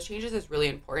make those changes is really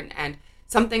important. And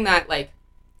something that, like,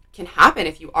 can happen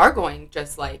if you are going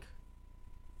just, like,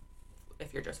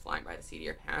 if you're just flying by the seat of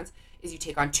your pants, is you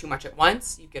take on too much at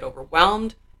once, you get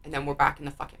overwhelmed, and then we're back in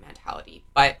the fucking mentality.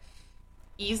 But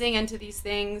easing into these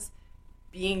things,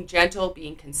 being gentle,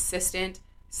 being consistent,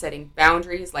 setting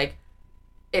boundaries, like,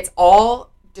 it's all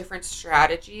different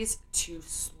strategies to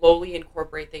slowly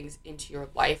incorporate things into your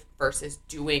life versus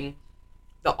doing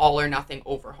the all or nothing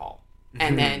overhaul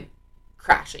and then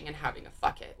crashing and having a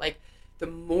fuck it. Like, the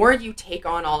more you take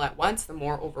on all at once, the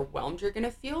more overwhelmed you're going to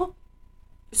feel.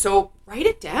 So write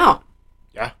it down.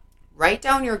 Yeah. Write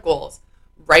down your goals.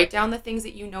 Write down the things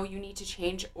that you know you need to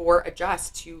change or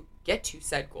adjust to get to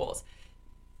said goals.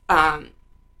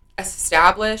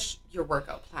 Establish your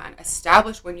workout plan.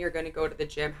 Establish when you're going to go to the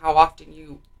gym, how often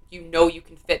you know you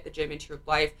can fit the gym into your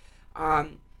life.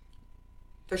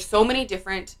 There's so many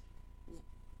different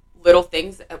little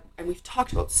things, and we've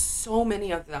talked about so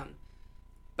many of them.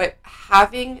 But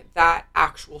having that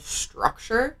actual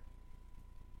structure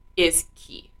is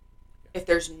key. If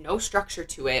there's no structure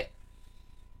to it,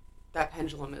 that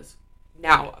pendulum is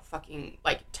now a fucking,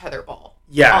 like, tether ball.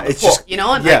 Yeah, on the it's pole, just, you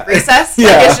know, and yeah. like recess, Yeah.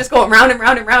 like, it's just going round and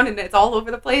round and round, and it's all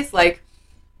over the place. Like,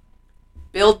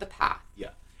 build the path. Yeah,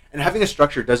 and having a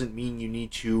structure doesn't mean you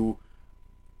need to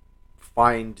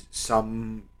find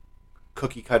some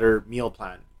cookie cutter meal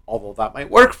plan, although that might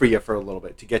work for you for a little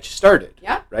bit to get you started.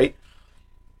 Yeah. Right.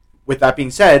 With that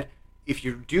being said, if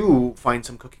you do find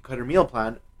some cookie cutter meal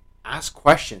plan, ask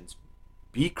questions,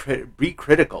 be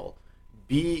critical,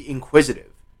 be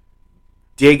inquisitive,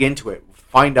 dig into it,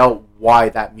 find out why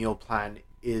that meal plan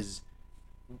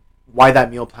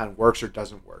works or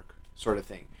doesn't work, sort of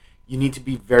thing. You need to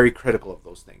be very critical of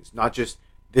those things, not just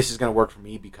this is going to work for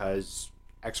me because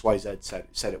XYZ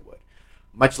said it would.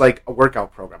 Much like a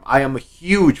workout program, I am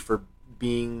huge for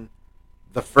being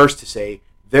the first to say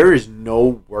there is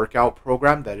no workout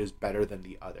program that is better than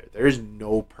the other. There is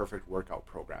no perfect workout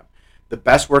program. The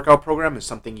best workout program is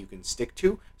something you can stick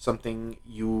to, something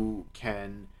you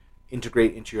can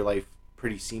integrate into your life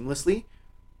pretty seamlessly,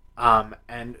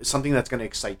 and something that's going to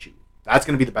excite you. That's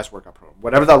going to be the best workout program.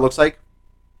 Whatever that looks like,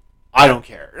 I don't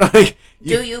care. Like,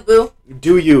 Do you, boo?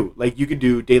 Do you. Like, you can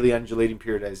do daily undulating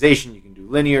periodization, you can do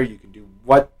linear, you can do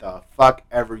what the fuck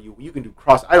ever you can do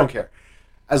cross. I don't care.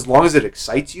 As long as it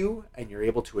excites you and you're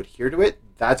able to adhere to it,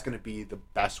 that's going to be the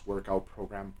best workout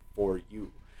program for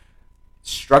you.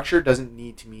 Structure doesn't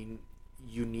need to mean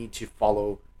you need to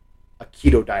follow a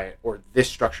keto diet or this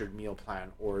structured meal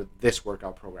plan or this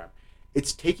workout program.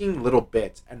 It's taking little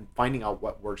bits and finding out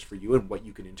what works for you and what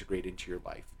you can integrate into your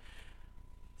life.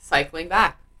 Cycling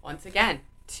back once again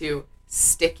to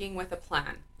sticking with a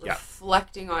plan,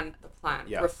 reflecting on the plan,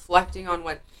 reflecting on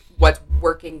what's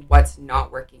working, what's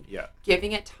not working,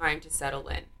 giving it time to settle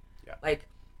in. Like,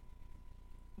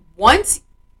 once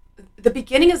the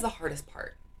beginning is the hardest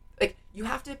part. like, you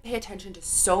have to pay attention to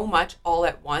so much all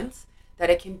at once that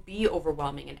it can be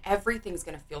overwhelming and everything's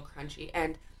going to feel crunchy.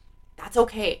 And that's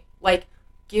okay. Like,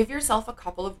 give yourself a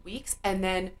couple of weeks and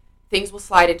then things will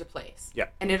slide into place. Yeah.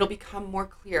 And it'll become more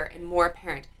clear and more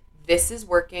apparent. This is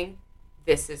working.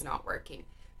 This is not working.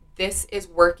 This is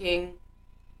working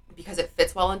because it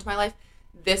fits well into my life.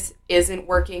 This isn't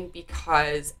working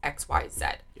because X, Y, Z.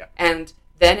 Yeah. And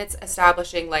then it's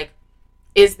establishing, like,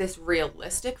 is this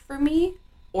realistic for me?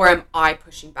 Or am I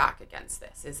pushing back against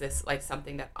this? Is this like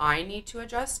something that I need to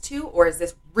adjust to? Or is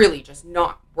this really just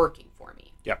not working for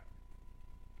me? Yep.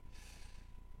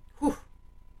 Whew.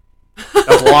 That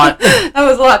was a lot. That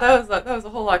was a lot. That was a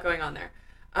whole lot going on there.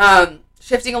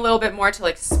 Shifting a little bit more to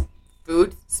like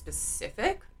food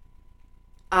specific.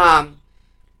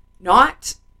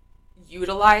 Not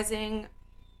utilizing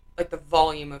like the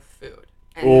volume of food.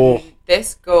 And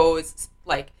this goes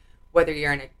like whether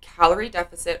you're in a calorie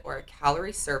deficit or a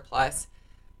calorie surplus,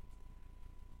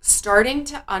 starting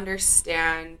to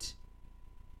understand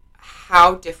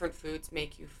how different foods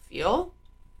make you feel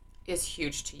is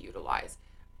huge to utilize.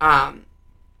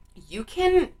 You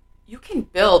can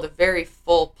build a very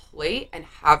full plate and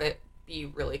have it be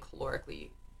really calorically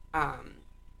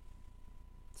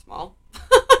small.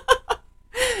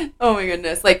 Oh my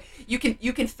goodness. Like you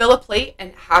can fill a plate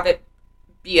and have it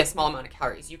be a small amount of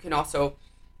calories. You can also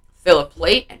fill a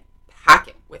plate and pack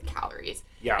it with calories.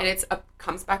 Yeah. And it's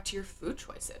comes back to your food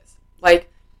choices.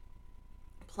 Like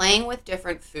playing with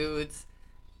different foods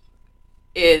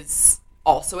is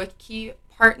also a key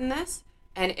part in this.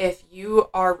 And if you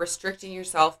are restricting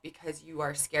yourself because you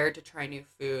are scared to try new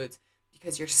foods,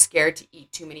 because you're scared to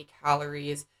eat too many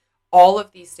calories, all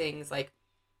of these things, like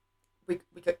we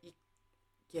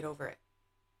get over it.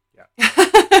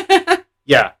 Yeah.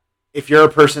 Yeah. If you're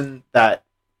a person that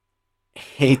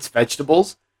hates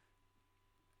vegetables,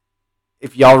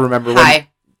 if y'all remember what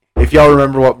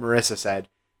Marissa said,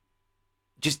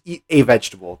 just eat a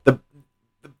vegetable. The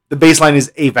baseline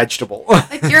is a vegetable.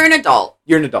 Like you're an adult.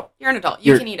 You're an adult.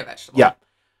 You can eat a vegetable.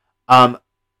 Yeah.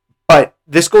 But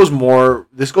this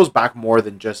goes back more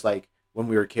than just like when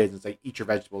we were kids. It's like eat your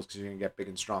vegetables because you're gonna get big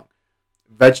and strong.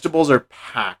 Vegetables are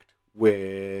packed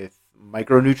with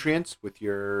micronutrients, with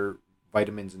your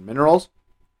vitamins and minerals.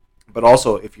 But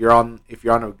also, if you're on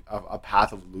a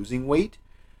path of losing weight,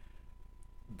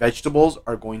 vegetables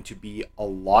are going to be a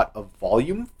lot of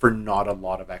volume for not a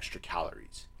lot of extra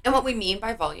calories. And what we mean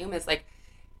by volume is like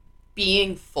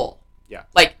being full. Yeah.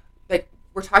 Like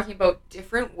we're talking about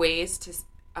different ways to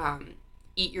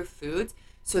eat your foods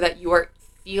so that you are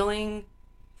feeling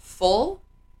full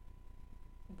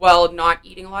while not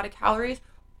eating a lot of calories,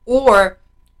 or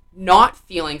not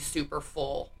feeling super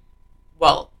full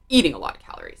while eating a lot of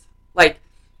calories. Like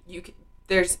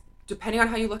there's, depending on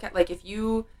how you look at, like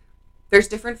there's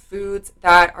different foods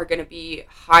that are going to be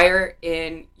higher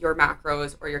in your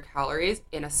macros or your calories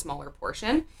in a smaller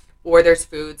portion, or there's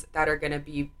foods that are going to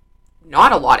be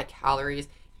not a lot of calories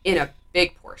in a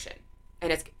big portion.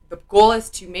 And the goal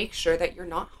is to make sure that you're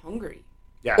not hungry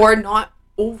or not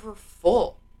over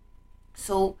full.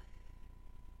 So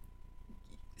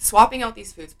swapping out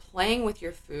these foods, playing with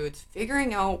your foods,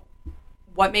 figuring out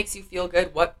what makes you feel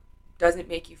good, what doesn't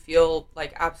make you feel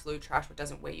like absolute trash, what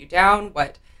doesn't weigh you down,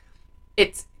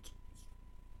 eat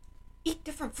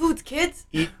different foods, kids.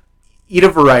 Eat a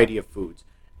variety of foods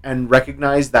and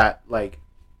recognize that, like,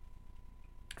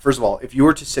 first of all, if you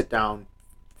were to sit down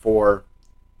for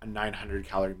a 900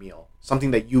 calorie meal,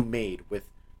 something that you made with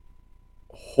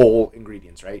whole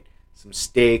ingredients, right? Some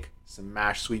steak, some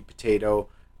mashed sweet potato,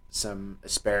 some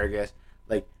asparagus,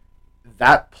 like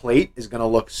that plate is going to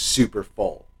look super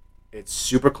full.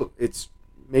 It's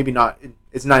maybe not,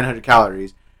 it's 900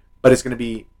 calories, but it's going to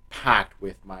be packed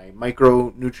with my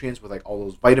micronutrients, with like all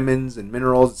those vitamins and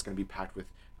minerals. It's going to be packed with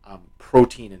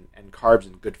protein and carbs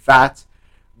and good fats,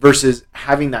 versus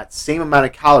having that same amount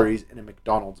of calories in a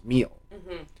McDonald's meal.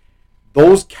 Mm-hmm.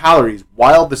 Those calories,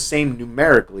 while the same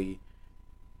numerically,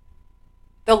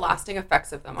 the lasting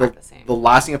effects of them aren't the same. The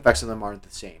lasting effects of them aren't the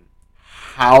same.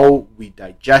 How we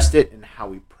digest it and how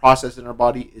we process it in our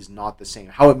body is not the same.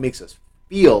 How it makes us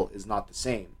feel is not the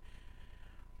same.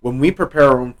 When we prepare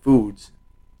our own foods,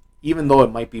 even though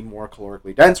it might be more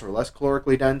calorically dense or less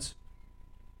calorically dense,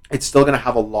 it's still going to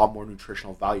have a lot more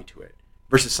nutritional value to it,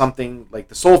 versus something like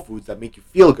the soul foods that make you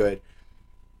feel good,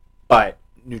 but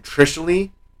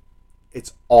nutritionally,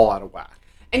 it's all out of whack.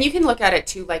 And you can look at it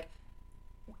too, like,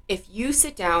 if you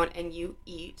sit down and you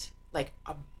eat like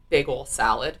a big old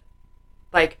salad,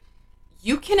 like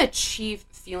you can achieve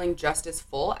feeling just as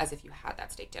full as if you had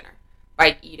that steak dinner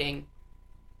by eating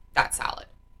that salad.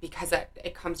 because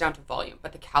it comes down to volume,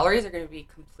 but the calories are going to be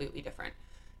completely different.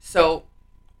 So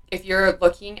if you're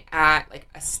looking at like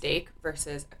a steak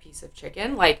versus a piece of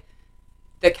chicken, like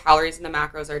the calories and the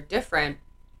macros are different,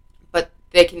 but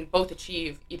they can both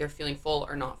achieve either feeling full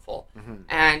or not full. Mm-hmm.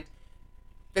 And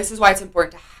this is why it's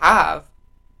important to have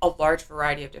a large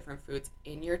variety of different foods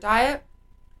in your diet,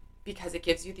 because it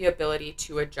gives you the ability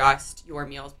to adjust your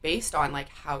meals based on like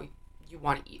how you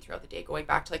want to eat throughout the day. Going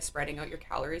back to like spreading out your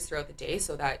calories throughout the day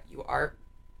so that you are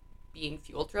being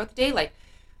fueled throughout the day. Like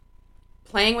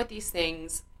playing with these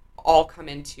things all come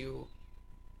into,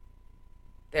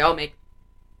 they all make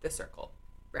the circle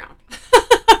round.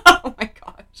 Oh my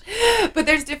gosh. But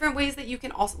there's different ways that you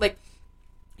can also, like,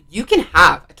 you can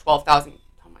have a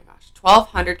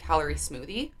 1,200 calorie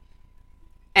smoothie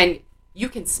and you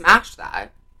can smash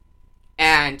that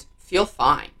and feel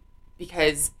fine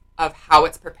because of how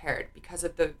it's prepared, because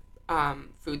of the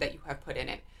food that you have put in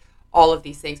it, all of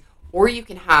these things. Or you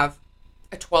can have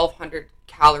a 1,200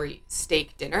 calorie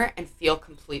steak dinner and feel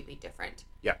completely different.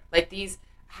 Yeah. Like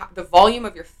the volume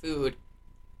of your food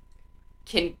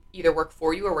can either work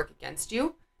for you or work against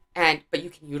you, but you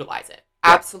can utilize it.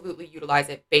 Yeah. Absolutely utilize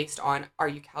it based on, are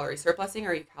you calorie surplusing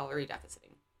or are you calorie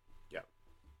deficiting? Yeah.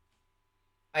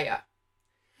 Oh yeah.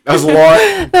 That was a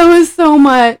lot. That was so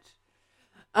much.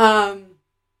 That's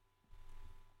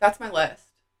my list.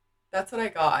 That's what I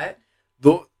got.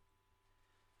 Though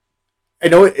I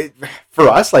know it for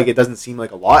us, like, it doesn't seem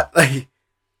like a lot. Like,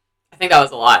 I think that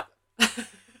was a lot.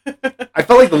 I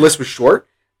felt like the list was short,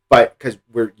 but because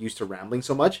we're used to rambling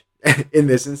so much, in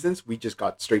this instance, we just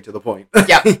got straight to the point.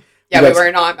 Yeah, we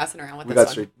were not messing around with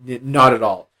this one. Straight, not at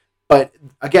all. But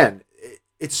again,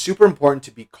 it's super important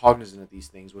to be cognizant of these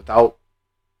things without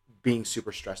being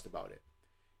super stressed about it,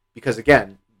 because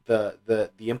again, the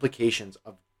implications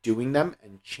of doing them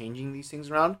and changing these things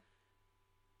around,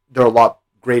 they're a lot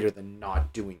greater than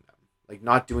not doing them. Like,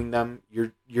 not doing them,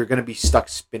 you're going to be stuck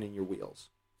spinning your wheels,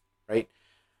 right?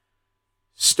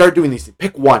 Start doing these things.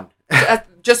 Pick one.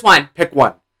 Just one. Pick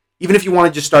one. Even if you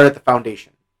want to just start at the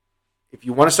foundation. If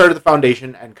you want to start at the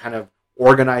foundation and kind of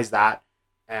organize that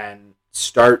and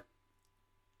start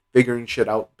figuring shit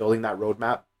out, building that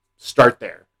roadmap, start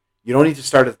there. You don't need to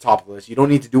start at the top of the list. You don't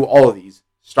need to do all of these.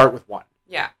 Start with one.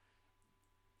 Yeah.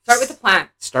 Start with a plan.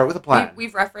 Start with a plan.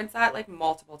 We've referenced that like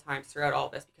multiple times throughout all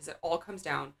this, because it all comes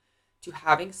down to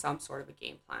having some sort of a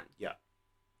game plan. Yeah.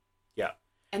 Yeah.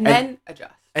 And then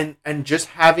adjust. And just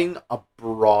having a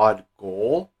broad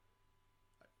goal.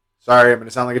 Sorry, I'm going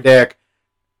to sound like a dick.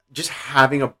 Just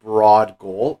having a broad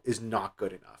goal is not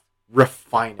good enough.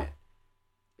 Refine it.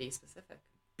 Be specific.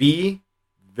 Be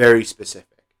very specific.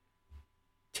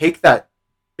 Take that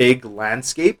big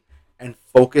landscape and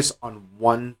focus on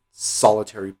one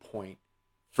solitary point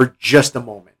for just a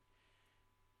moment.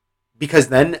 Because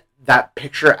then that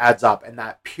picture adds up and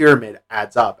that pyramid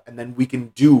adds up, and then we can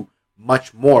do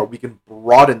much more. We can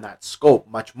broaden that scope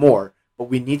much more, but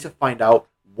we need to find out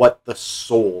what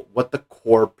the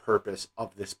core purpose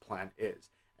of this plan is,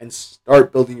 and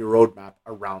start building your roadmap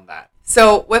around that.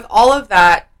 So with all of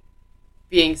that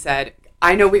being said,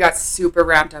 I know we got super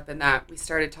ramped up in that. We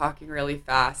started talking really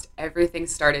fast. Everything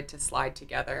started to slide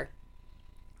together.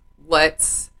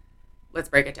 Let's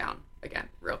break it down again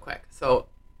real quick. So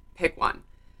pick one,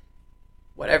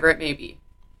 whatever it may be.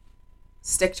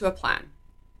 Stick to a plan.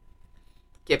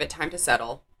 Give it time to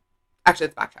settle. Actually,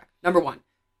 let's backtrack. Number one,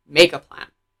 make a plan.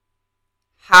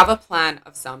 Have a plan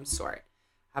of some sort.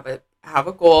 Have a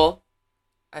goal,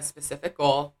 a specific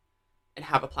goal, and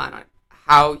have a plan on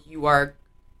how you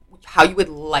would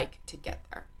like to get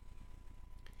there.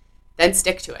 Then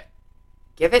stick to it.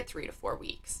 Give it 3 to 4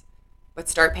 weeks, but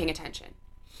start paying attention.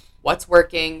 What's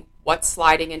working? What's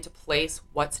sliding into place?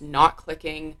 What's not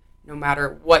clicking? No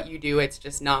matter what you do, it's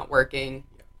just not working.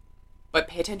 But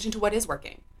pay attention to what is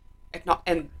working,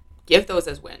 and give those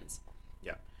as wins.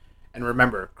 Yeah. And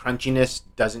remember, crunchiness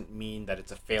doesn't mean that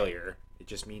it's a failure. It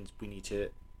just means we need to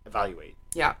evaluate.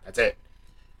 Yeah. That's it.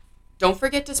 Don't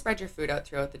forget to spread your food out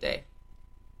throughout the day.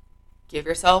 Give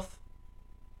yourself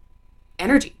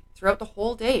energy throughout the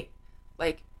whole day.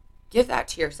 Like, give that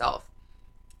to yourself.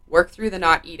 Work through the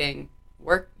not eating.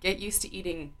 Get used to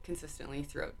eating consistently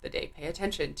throughout the day. Pay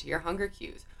attention to your hunger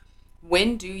cues.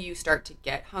 When do you start to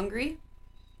get hungry?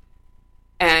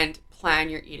 And plan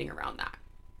your eating around that.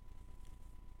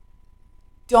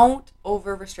 Don't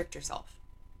over restrict yourself.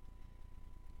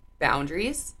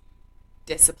 Boundaries,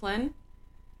 discipline,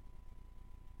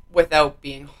 without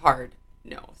being hard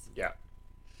nosed. Yeah.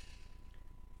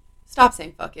 Stop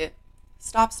saying fuck it.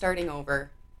 Stop starting over.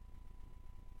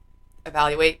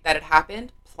 Evaluate that it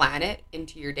happened. Plan it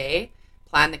into your day.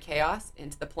 Plan the chaos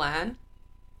into the plan.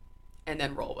 and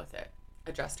then roll with it,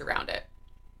 adjust around it.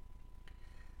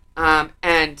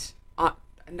 And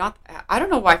not, I don't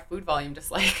know why food volume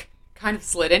just like kind of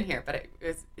slid in here, but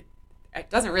it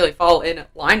doesn't really fall in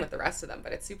line with the rest of them,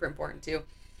 but it's super important to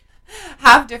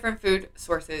have different food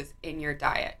sources in your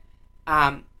diet.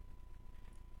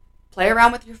 Play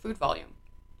around with your food volume.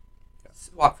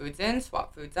 Swap foods in,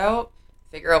 swap foods out.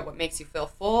 Figure out what makes you feel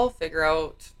full. Figure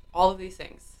out all of these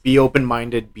things. Be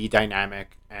open-minded, be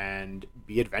dynamic, and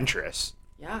be adventurous.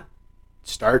 Yeah.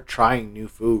 Start trying new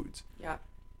foods. Yeah.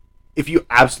 If you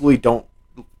absolutely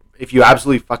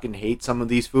fucking hate some of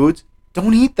these foods,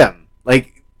 don't eat them.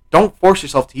 Like, don't force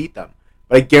yourself to eat them.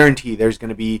 But I guarantee there's going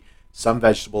to be some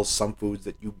vegetables, some foods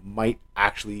that you might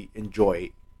actually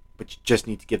enjoy, but you just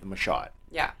need to give them a shot.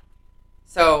 Yeah.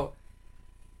 So,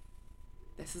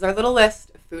 this is our little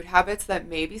list of food habits that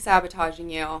may be sabotaging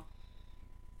you.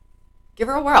 Give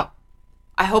her a whirl.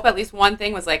 I hope at least one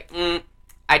thing was like,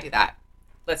 I do that.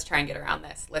 Let's try and get around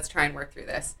this. Let's try and work through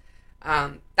this.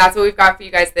 That's what we've got for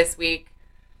you guys this week.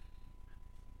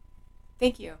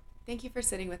 Thank you. Thank you for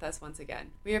sitting with us once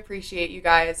again. We appreciate you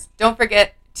guys. Don't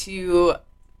forget to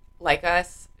like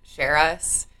us, share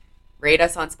us, rate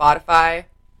us on Spotify,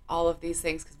 all of these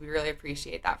things, because we really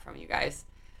appreciate that from you guys.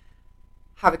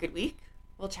 Have a good week.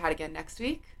 We'll chat again next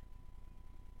week.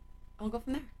 And we'll go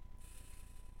from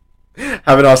there.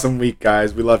 Have an awesome week,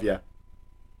 guys. We love you.